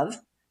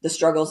have the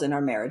struggles in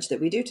our marriage that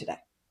we do today?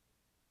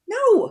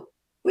 No,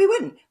 we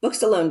wouldn't.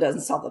 Books alone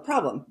doesn't solve the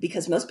problem,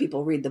 because most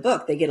people read the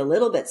book. They get a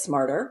little bit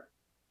smarter.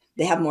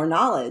 They have more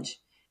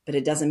knowledge, but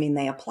it doesn't mean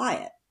they apply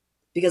it,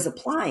 because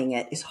applying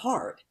it is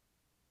hard.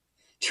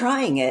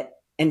 Trying it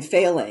and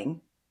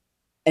failing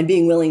and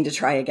being willing to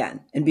try again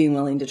and being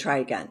willing to try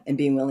again and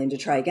being willing to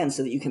try again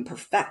so that you can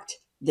perfect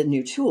the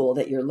new tool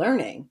that you're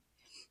learning.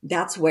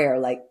 That's where,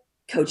 like,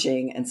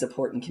 coaching and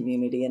support and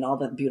community and all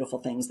the beautiful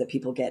things that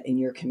people get in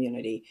your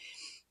community,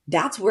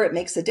 that's where it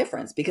makes a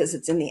difference, because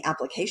it's in the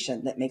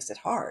application that makes it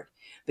hard.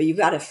 But you've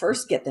got to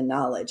first get the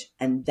knowledge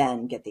and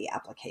then get the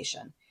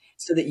application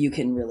so that you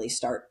can really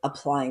start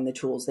applying the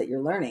tools that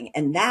you're learning.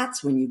 And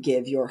that's when you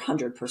give your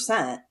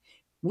 100%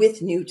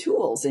 with new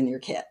tools in your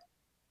kit.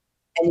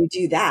 And you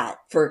do that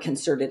for a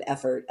concerted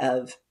effort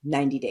of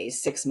 90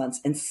 days, 6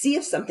 months, and see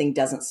if something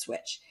doesn't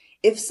switch.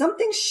 If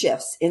something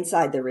shifts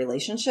inside the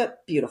relationship,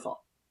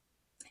 beautiful.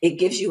 It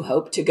gives you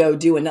hope to go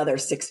do another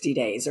 60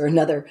 days or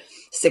another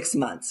 6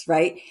 months,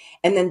 right?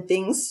 And then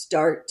things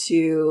start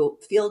to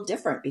feel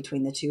different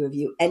between the two of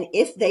you. And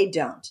if they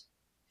don't,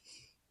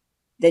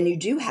 then you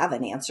do have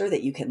an answer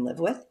that you can live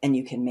with and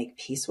you can make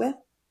peace with.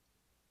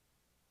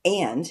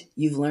 And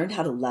you've learned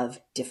how to love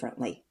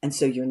differently. And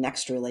so your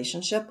next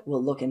relationship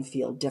will look and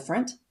feel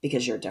different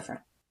because you're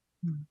different.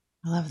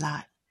 I love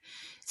that.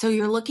 So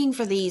you're looking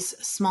for these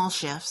small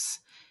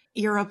shifts.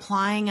 You're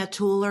applying a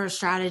tool or a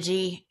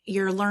strategy.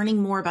 You're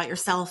learning more about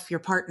yourself, your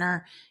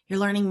partner. You're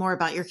learning more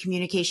about your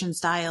communication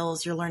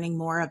styles. You're learning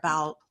more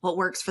about what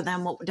works for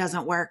them, what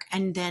doesn't work.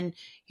 And then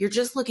you're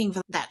just looking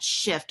for that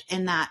shift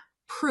and that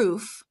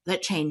proof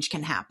that change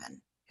can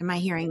happen. Am I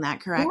hearing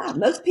that correct? Yeah,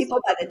 most people,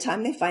 by the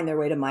time they find their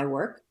way to my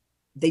work,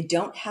 they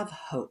don't have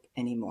hope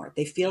anymore.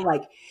 They feel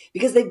like,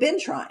 because they've been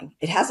trying,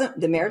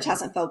 the marriage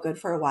hasn't felt good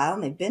for a while,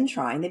 and they've been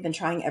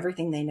trying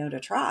everything they know to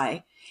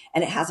try,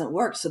 and it hasn't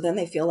worked. So then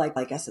they feel like,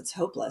 I guess it's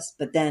hopeless.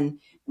 But then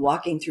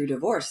walking through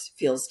divorce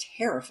feels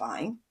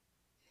terrifying.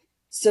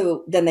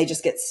 So then they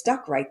just get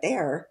stuck right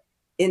there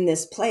in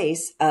this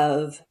place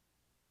of,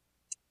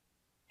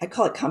 I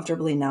call it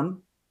comfortably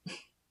numb,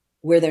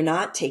 where they're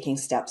not taking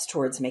steps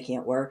towards making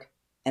it work.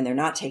 And they're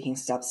not taking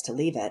steps to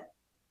leave it.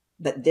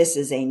 But this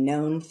is a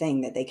known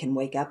thing that they can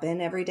wake up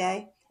in every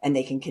day, and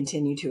they can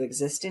continue to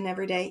exist in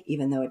every day,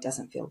 even though it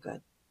doesn't feel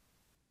good.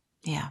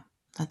 Yeah,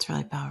 that's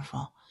really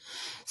powerful.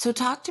 So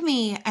talk to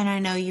me, and I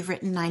know you've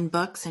written 9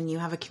 books and you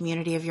have a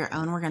community of your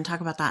own. We're going to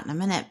talk about that in a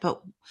minute.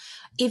 But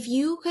if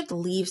you could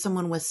leave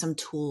someone with some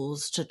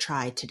tools to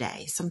try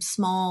today, some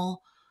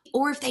small,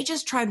 or if they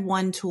just tried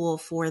one tool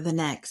for the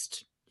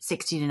next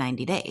 60 to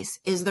 90 days,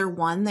 is there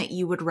one that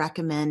you would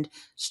recommend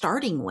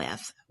starting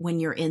with when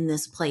you're in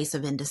this place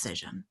of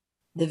indecision?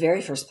 The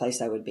very first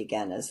place I would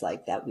begin is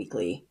like that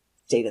weekly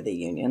State of the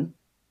Union,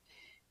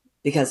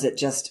 because it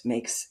just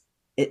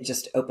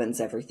opens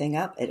everything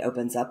up. It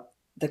opens up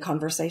the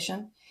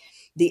conversation.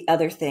 The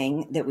other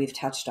thing that we've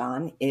touched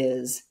on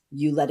is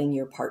you letting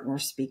your partner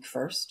speak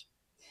first.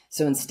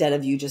 So instead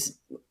of you just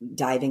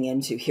diving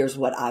into, here's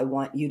what I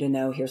want you to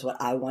know, here's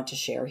what I want to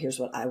share, here's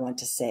what I want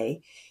to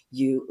say,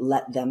 you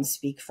let them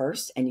speak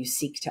first and you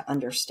seek to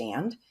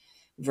understand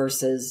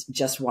versus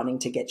just wanting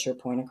to get your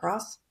point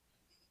across.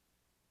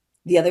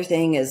 The other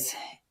thing is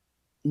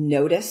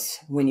notice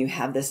when you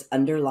have this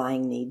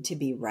underlying need to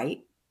be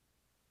right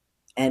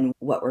and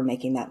what we're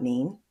making that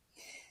mean.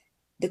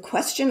 The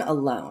question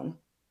alone,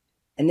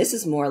 and this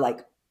is more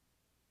like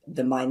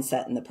the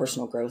mindset and the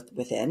personal growth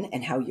within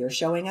and how you're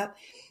showing up.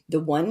 The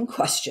one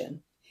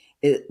question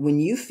is, when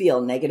you feel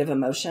negative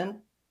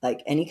emotion,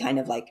 like any kind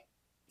of like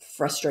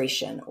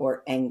frustration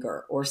or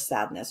anger or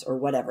sadness or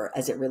whatever,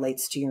 as it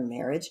relates to your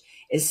marriage,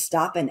 is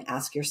stop and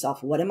ask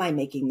yourself, what am I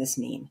making this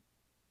mean?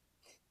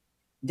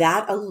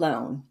 That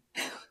alone,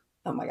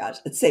 oh my gosh,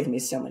 it saved me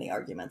so many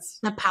arguments.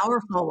 The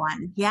powerful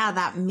one. Yeah,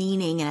 that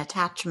meaning and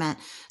attachment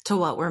to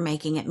what we're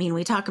making it mean.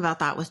 We talk about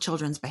that with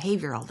children's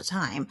behavior all the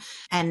time.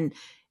 And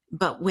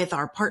But with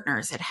our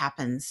partners, it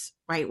happens,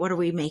 right? What are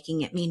we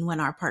making it mean when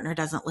our partner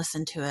doesn't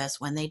listen to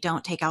us, when they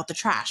don't take out the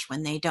trash,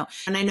 when they don't?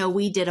 And I know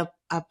we did a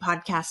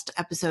podcast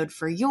episode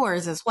for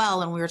yours as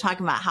well. And we were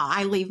talking about how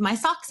I leave my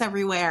socks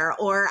everywhere,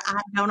 or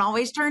I don't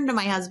always turn to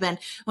my husband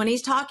when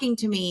he's talking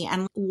to me.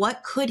 And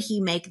what could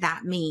he make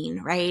that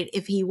mean, right?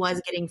 If he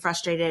was getting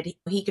frustrated,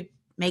 he could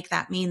make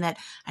that mean that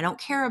I don't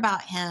care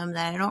about him,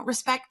 that I don't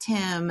respect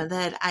him,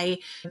 that I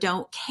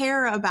don't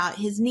care about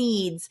his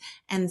needs.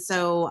 And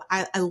so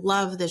I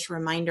love this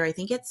reminder. I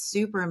think it's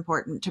super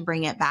important to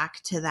bring it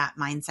back to that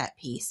mindset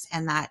piece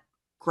and that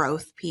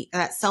growth piece,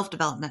 that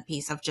self-development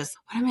piece of just,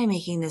 what am I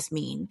making this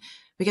mean?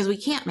 Because we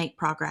can't make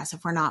progress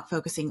if we're not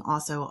focusing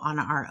also on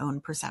our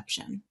own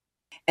perception.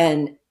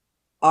 And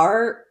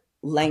our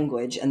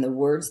language and the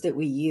words that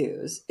we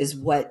use is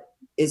what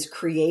is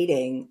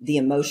creating the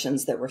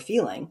emotions that we're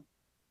feeling.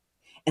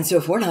 And so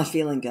if we're not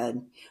feeling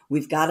good,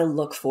 we've got to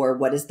look for,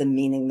 what is the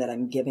meaning that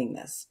I'm giving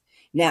this?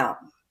 Now,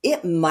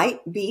 it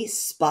might be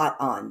spot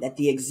on that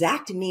the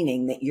exact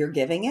meaning that you're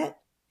giving it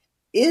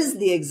is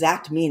the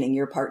exact meaning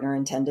your partner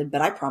intended.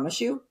 But I promise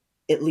you,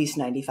 at least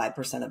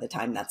 95% of the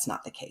time, that's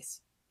not the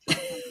case.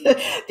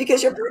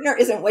 Because your partner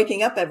isn't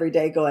waking up every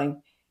day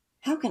going,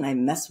 how can I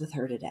mess with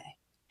her today?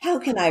 How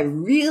can I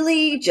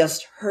really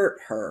just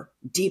hurt her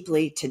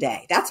deeply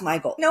today? That's my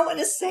goal. No one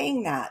is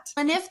saying that.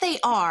 And if they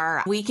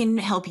are, we can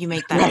help you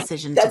make that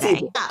decision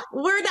today. Yeah,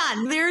 we're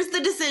done. There's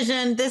the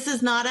decision. This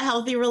is not a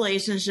healthy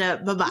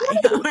relationship. Bye-bye.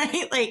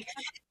 Right? Like,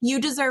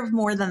 you deserve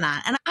more than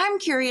that. And I'm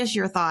curious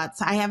your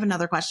thoughts. I have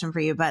another question for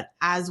you, but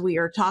as we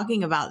are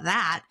talking about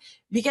that,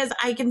 because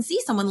I can see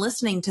someone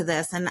listening to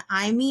this, and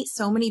I meet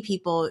so many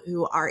people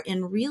who are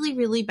in really,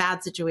 really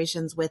bad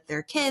situations with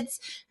their kids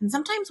and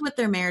sometimes with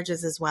their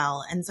marriages as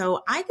well. And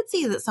so I could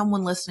see that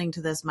someone listening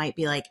to this might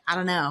be like, I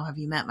don't know, have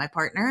you met my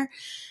partner?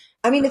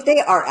 I mean, if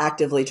they are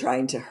actively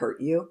trying to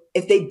hurt you,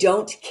 if they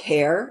don't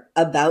care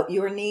about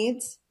your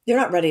needs, they're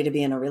not ready to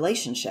be in a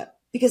relationship,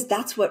 because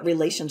that's what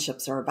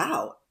relationships are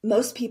about.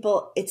 Most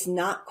people, it's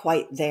not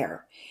quite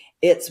there.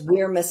 It's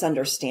we're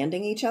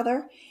misunderstanding each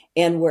other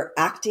and we're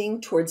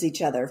acting towards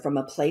each other from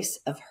a place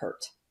of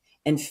hurt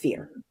and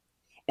fear.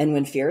 And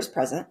when fear is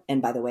present,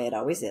 and by the way, it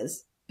always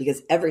is,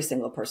 because every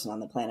single person on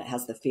the planet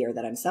has the fear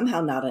that I'm somehow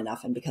not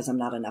enough. And because I'm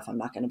not enough, I'm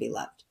not going to be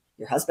loved.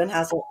 Your husband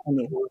has it. And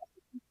you.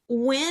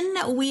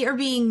 When we are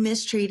being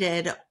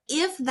mistreated,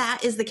 if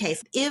that is the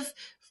case, if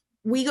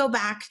we go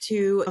back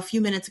to a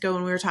few minutes ago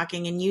when we were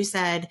talking and you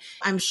said,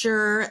 I'm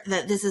sure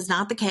that this is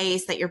not the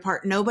case,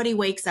 that nobody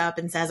wakes up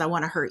and says, I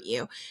want to hurt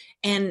you.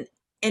 And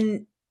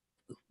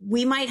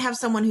we might have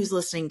someone who's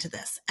listening to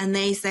this and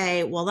they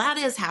say, well, that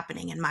is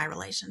happening in my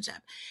relationship.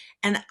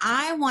 And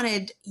I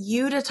wanted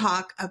you to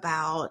talk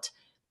about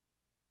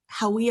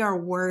how we are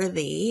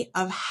worthy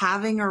of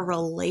having a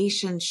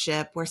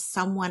relationship where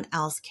someone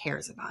else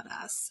cares about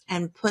us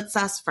and puts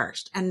us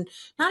first, and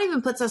not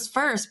even puts us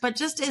first, but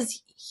just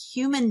is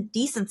human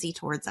decency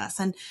towards us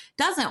and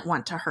doesn't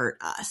want to hurt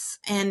us,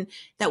 and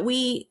that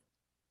we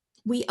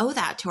owe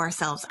that to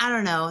ourselves. I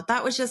don't know.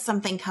 That was just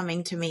something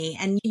coming to me.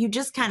 And you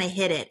just kind of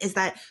hit it, is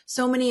that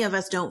so many of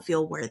us don't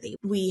feel worthy.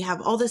 We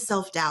have all this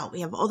self-doubt. We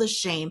have all this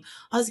shame,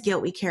 all this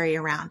guilt we carry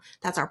around.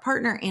 That's our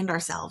partner and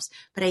ourselves.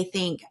 But I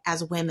think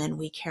as women,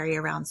 we carry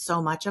around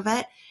so much of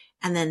it.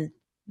 And then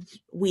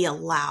we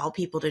allow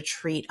people to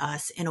treat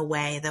us in a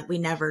way that we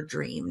never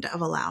dreamed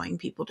of allowing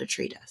people to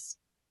treat us.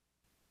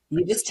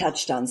 You just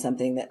touched on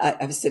something that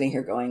I was sitting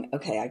here going,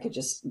 okay, I could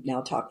just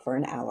now talk for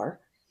an hour.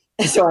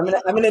 So I'm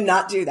gonna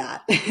not do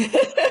that.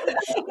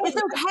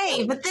 It's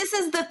okay, but this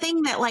is the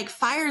thing that like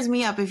fires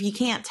me up, if you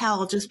can't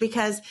tell, just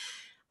because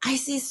I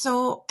see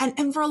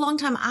and for a long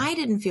time I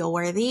didn't feel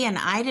worthy, and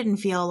I didn't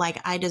feel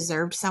like I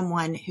deserved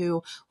someone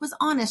who was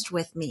honest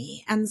with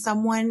me, and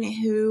someone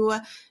who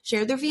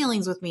shared their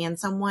feelings with me, and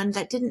someone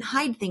that didn't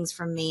hide things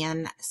from me,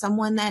 and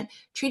someone that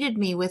treated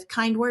me with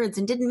kind words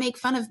and didn't make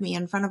fun of me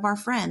in front of our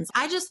friends.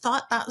 I just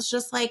thought that was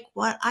just like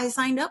what I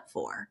signed up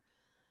for.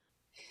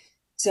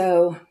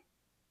 So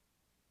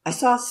I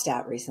saw a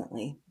stat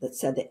recently that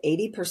said that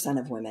 80%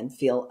 of women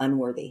feel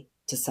unworthy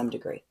to some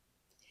degree,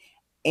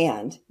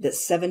 and that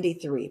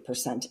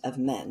 73% of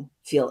men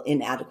feel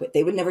inadequate.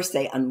 They would never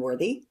say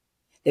unworthy.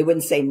 They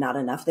wouldn't say not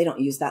enough. They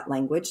don't use that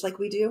language like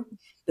we do,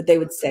 but they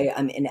would say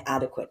I'm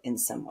inadequate in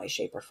some way,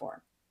 shape, or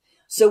form.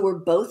 So we're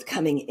both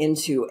coming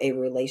into a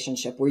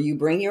relationship where you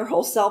bring your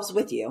whole selves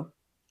with you,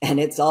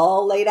 and it's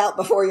all laid out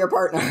before your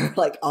partner,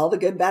 like all the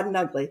good, bad, and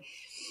ugly.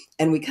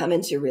 And we come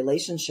into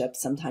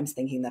relationships sometimes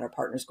thinking that our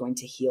partner's going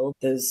to heal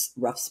those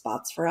rough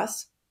spots for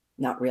us,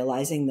 not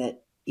realizing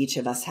that each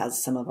of us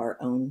has some of our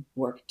own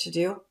work to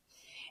do.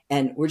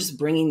 And we're just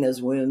bringing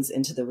those wounds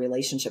into the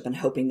relationship and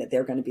hoping that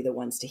they're going to be the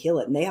ones to heal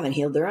it. And they haven't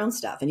healed their own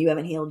stuff, and you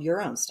haven't healed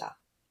your own stuff.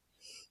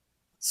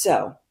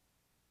 So,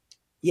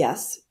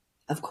 yes,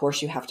 of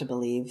course, you have to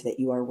believe that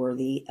you are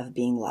worthy of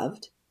being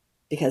loved,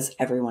 because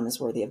everyone is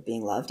worthy of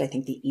being loved. I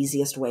think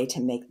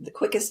the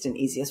quickest and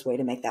easiest way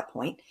to make that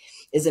point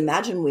is,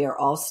 imagine we are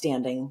all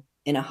standing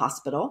in a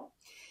hospital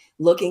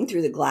looking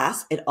through the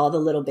glass at all the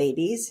little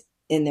babies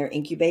in their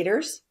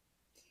incubators.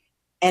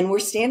 And we're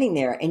standing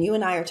there and you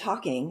and I are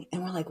talking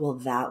and we're like, well,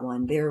 that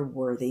one, they're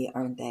worthy,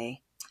 aren't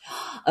they?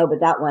 Oh,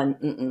 but that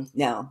one,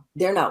 no,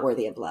 they're not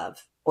worthy of love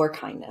or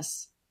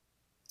kindness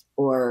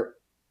or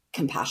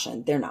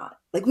compassion. They're not.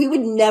 Like, we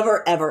would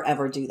never, ever,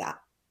 ever do that.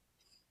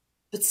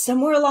 But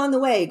somewhere along the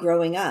way,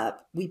 growing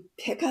up, we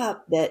pick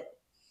up that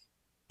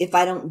if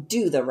I don't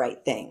do the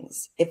right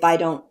things, if I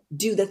don't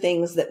do the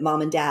things that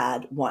mom and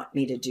dad want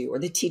me to do, or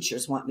the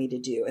teachers want me to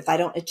do, if I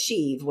don't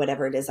achieve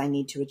whatever it is I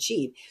need to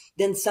achieve,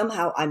 then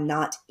somehow I'm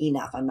not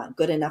enough. I'm not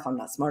good enough. I'm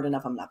not smart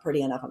enough. I'm not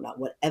pretty enough. I'm not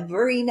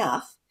whatever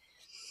enough.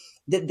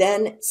 That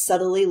then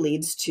subtly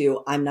leads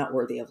to I'm not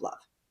worthy of love,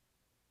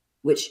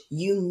 which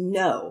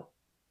I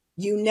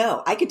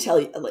could tell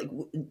you, like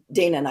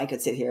Dana and I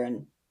could sit here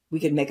and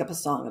we could make up a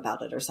song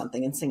about it or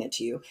something and sing it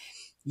to you.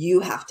 You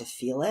have to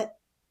feel it,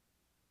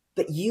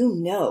 but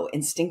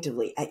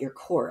instinctively at your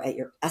core, at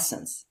your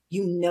essence,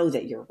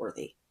 that you're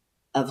worthy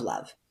of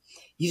love.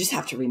 You just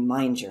have to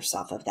remind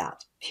yourself of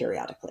that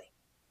periodically.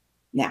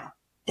 Now,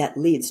 that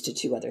leads to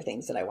two other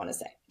things that I want to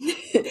say,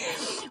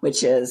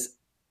 which is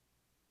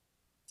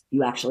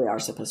you actually are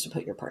supposed to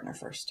put your partner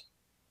first,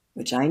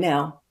 which I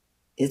know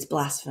is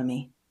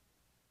blasphemy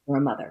for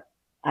a mother.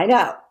 I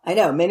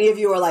know. Many of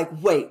you are like,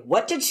 wait,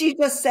 what did she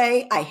just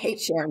say? I hate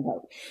Sharon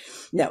Hope.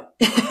 No,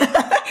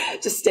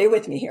 just stay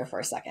with me here for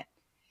a second.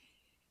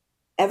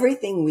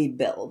 Everything we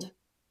build,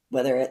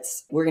 whether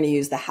it's, we're going to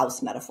use the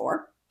house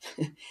metaphor,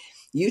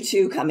 you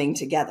two coming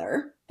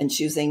together and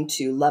choosing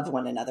to love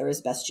one another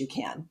as best you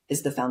can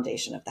is the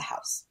foundation of the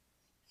house.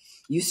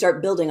 You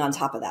start building on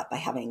top of that by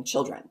having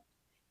children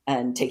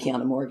and taking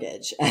on a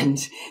mortgage and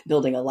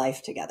building a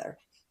life together.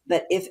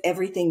 But if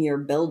everything you're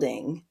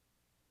building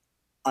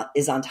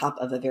is on top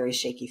of a very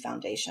shaky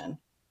foundation,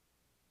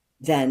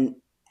 then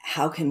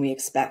how can we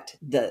expect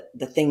the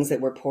things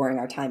that we're pouring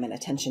our time and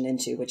attention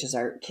into, which is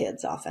our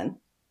kids often,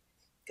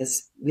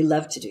 because we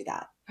love to do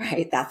that,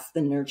 right? That's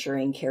the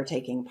nurturing,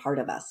 caretaking part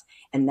of us.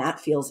 And that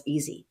feels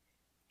easy.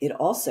 It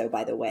also,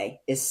 by the way,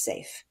 is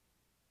safe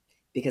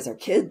because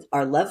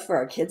our love for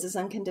our kids is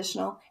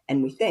unconditional.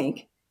 And we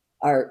think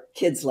our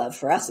kids' love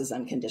for us is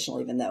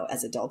unconditional, even though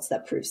as adults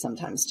that proves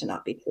sometimes to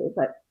not be true.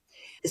 But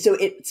so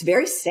it's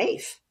very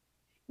safe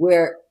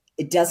where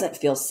it doesn't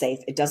feel safe.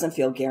 It doesn't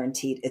feel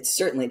guaranteed. It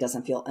certainly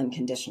doesn't feel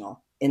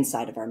unconditional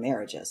inside of our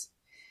marriages.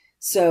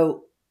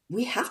 So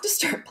we have to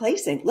start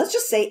placing, let's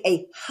just say,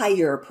 a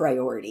higher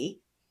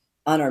priority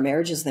on our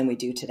marriages than we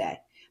do today.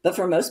 But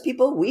for most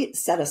people, we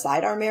set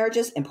aside our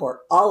marriages and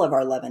pour all of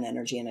our love and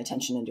energy and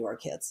attention into our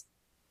kids.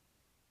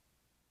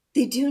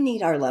 They do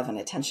need our love and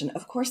attention.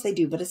 Of course they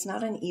do, but it's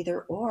not an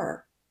either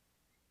or.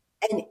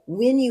 And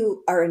when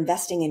you are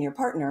investing in your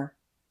partner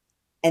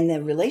and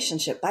the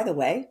relationship, by the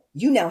way,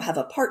 you now have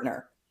a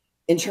partner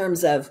in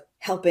terms of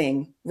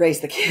helping raise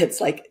the kids,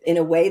 like in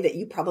a way that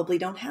you probably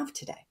don't have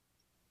today.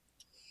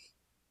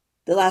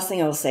 The last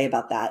thing I will say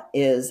about that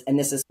is, and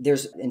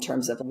there's in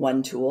terms of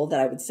one tool that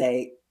I would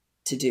say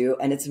to do,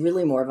 and it's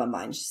really more of a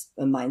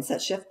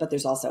mindset shift, but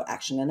there's also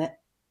action in it,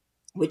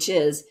 which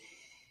is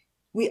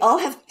we all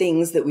have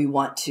things that we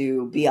want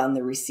to be on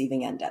the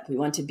receiving end of. We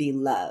want to be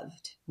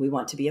loved. We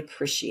want to be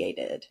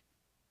appreciated.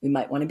 We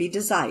might want to be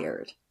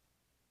desired.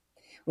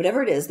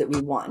 Whatever it is that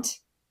we want,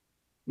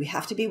 we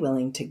have to be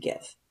willing to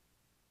give.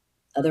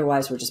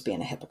 Otherwise, we're just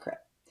being a hypocrite.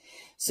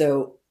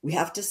 So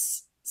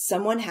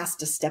someone has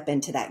to step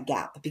into that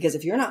gap, because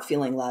if you're not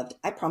feeling loved,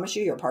 I promise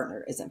you your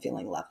partner isn't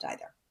feeling loved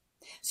either.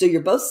 So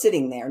you're both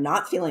sitting there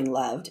not feeling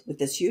loved with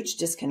this huge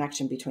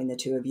disconnection between the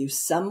two of you.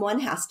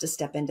 Someone has to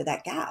step into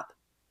that gap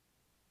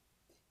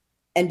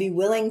and be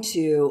willing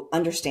to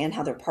understand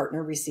how their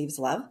partner receives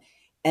love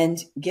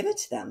and give it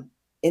to them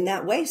in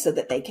that way so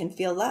that they can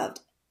feel loved.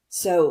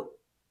 So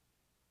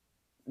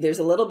there's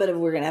a little bit of,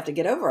 we're going to have to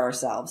get over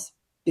ourselves,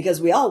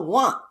 because we all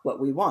want what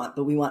we want,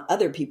 but we want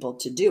other people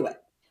to do it.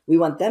 We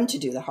want them to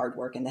do the hard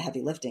work and the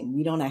heavy lifting.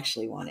 We don't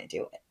actually want to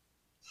do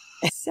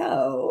it.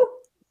 So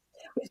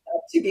we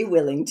have to be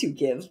willing to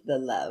give the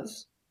love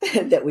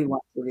that we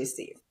want to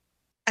receive.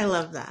 I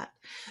love that.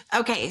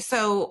 Okay,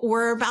 so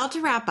we're about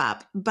to wrap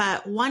up,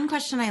 but one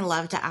question I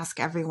love to ask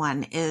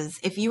everyone is,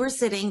 if you were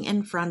sitting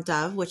in front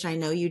of, which I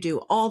know you do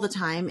all the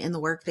time in the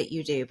work that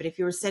you do, but if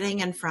you were sitting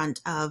in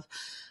front of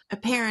a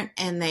parent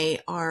and they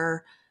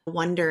are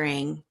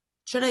wondering,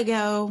 should I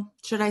go?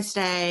 Should I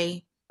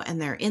stay? And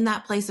they're in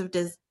that place of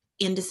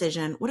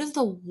indecision, what is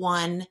the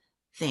one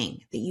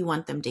thing that you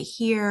want them to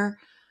hear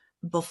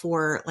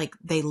before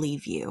they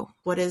leave you?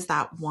 What is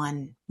that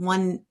one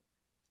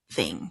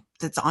thing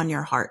that's on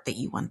your heart that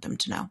you want them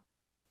to know?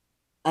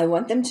 I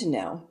want them to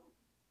know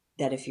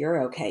that if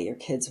you're okay, your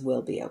kids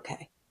will be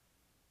okay,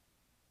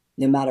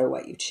 no matter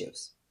what you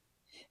choose.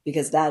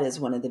 Because that is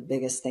one of the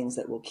biggest things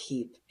that will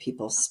keep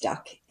people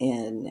stuck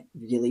in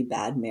really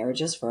bad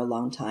marriages for a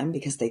long time,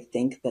 because they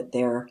think that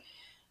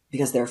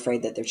because they're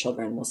afraid that their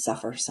children will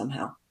suffer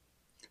somehow.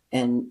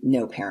 And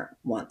no parent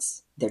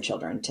wants their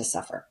children to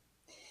suffer.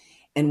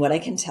 And what I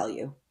can tell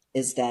you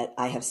is that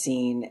I have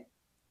seen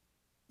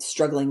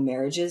struggling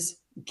marriages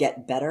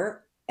get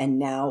better. And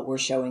now we're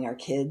showing our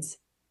kids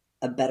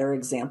a better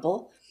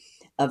example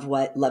of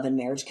what love and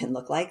marriage can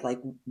look like. Like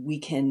we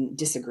can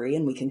disagree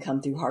and we can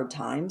come through hard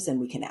times and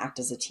we can act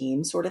as a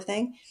team sort of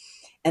thing.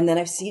 And then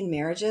I've seen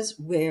marriages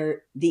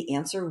where the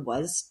answer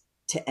was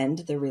to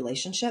end the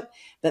relationship,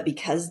 but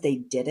because they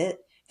did it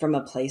from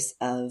a place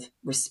of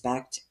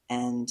respect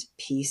and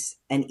peace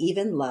and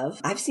even love,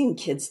 I've seen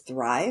kids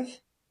thrive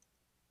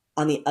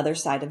on the other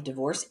side of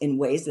divorce in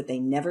ways that they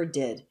never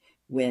did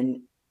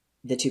when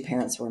the two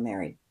parents were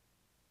married.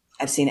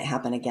 I've seen it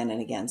happen again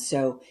and again.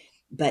 So,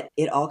 but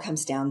it all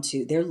comes down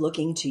to they're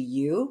looking to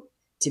you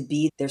to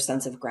be their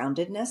sense of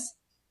groundedness.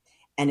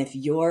 And if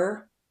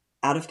you're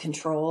out of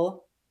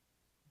control,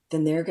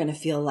 then they're going to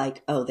feel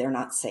like, oh, they're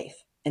not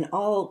safe. And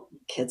all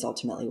kids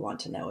ultimately want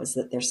to know is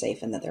that they're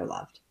safe and that they're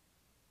loved.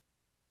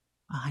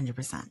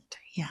 100%.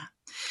 Yeah.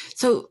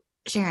 So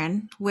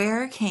Sharon,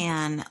 where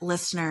can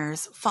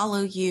listeners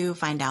follow you,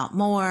 find out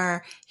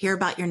more, hear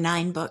about your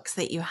 9 books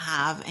that you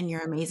have and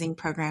your amazing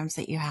programs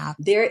that you have?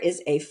 There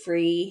is a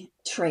free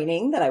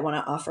training that I want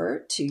to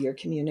offer to your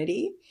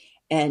community,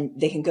 and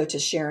they can go to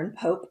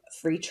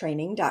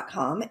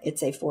SharonPopeFreeTraining.com.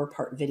 It's a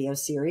 4-part video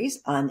series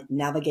on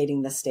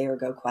navigating the stay or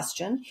go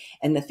question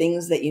and the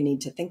things that you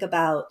need to think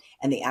about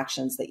and the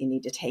actions that you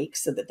need to take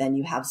so that then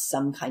you have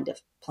some kind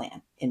of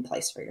plan in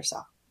place for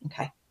yourself.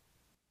 Okay.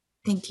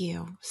 Thank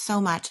you so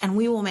much. And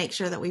we will make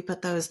sure that we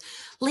put those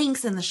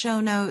links in the show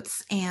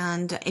notes.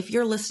 And if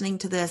you're listening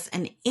to this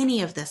and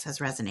any of this has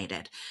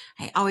resonated,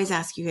 I always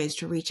ask you guys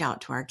to reach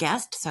out to our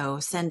guest. So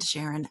send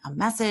Sharon a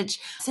message,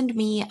 send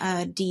me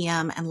a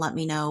DM and let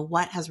me know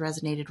what has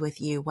resonated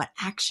with you, what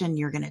action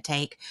you're going to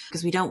take,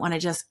 because we don't want to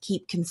just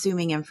keep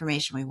consuming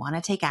information. We want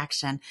to take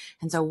action.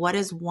 And so what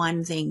is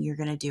one thing you're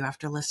going to do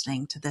after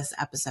listening to this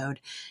episode?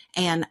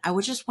 And I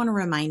would just want to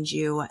remind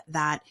you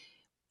that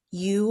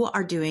you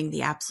are doing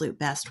the absolute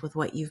best with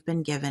what you've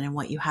been given and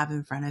what you have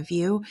in front of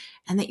you,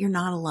 and that you're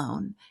not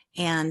alone.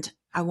 And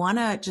I want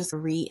to just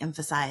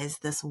re-emphasize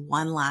this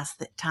one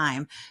last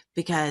time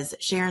because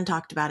Sharon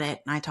talked about it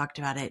and I talked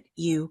about it.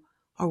 You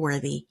are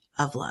worthy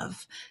of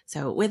love.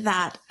 So with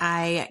that,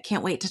 I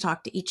can't wait to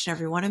talk to each and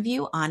every one of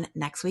you on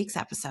next week's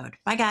episode.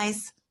 Bye,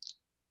 guys.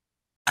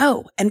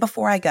 Oh, and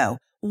before I go,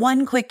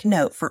 one quick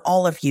note for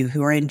all of you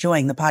who are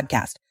enjoying the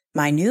podcast.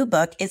 My new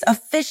book is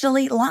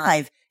officially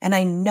live, and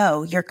I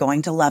know you're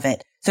going to love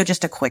it. So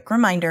just a quick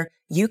reminder,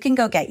 you can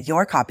go get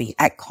your copy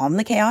at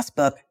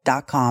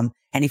calmthechaosbook.com.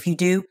 And if you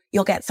do,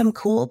 you'll get some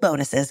cool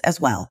bonuses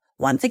as well.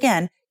 Once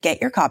again,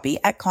 get your copy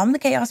at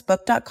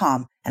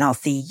calmthechaosbook.com, and I'll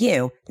see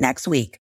you next week.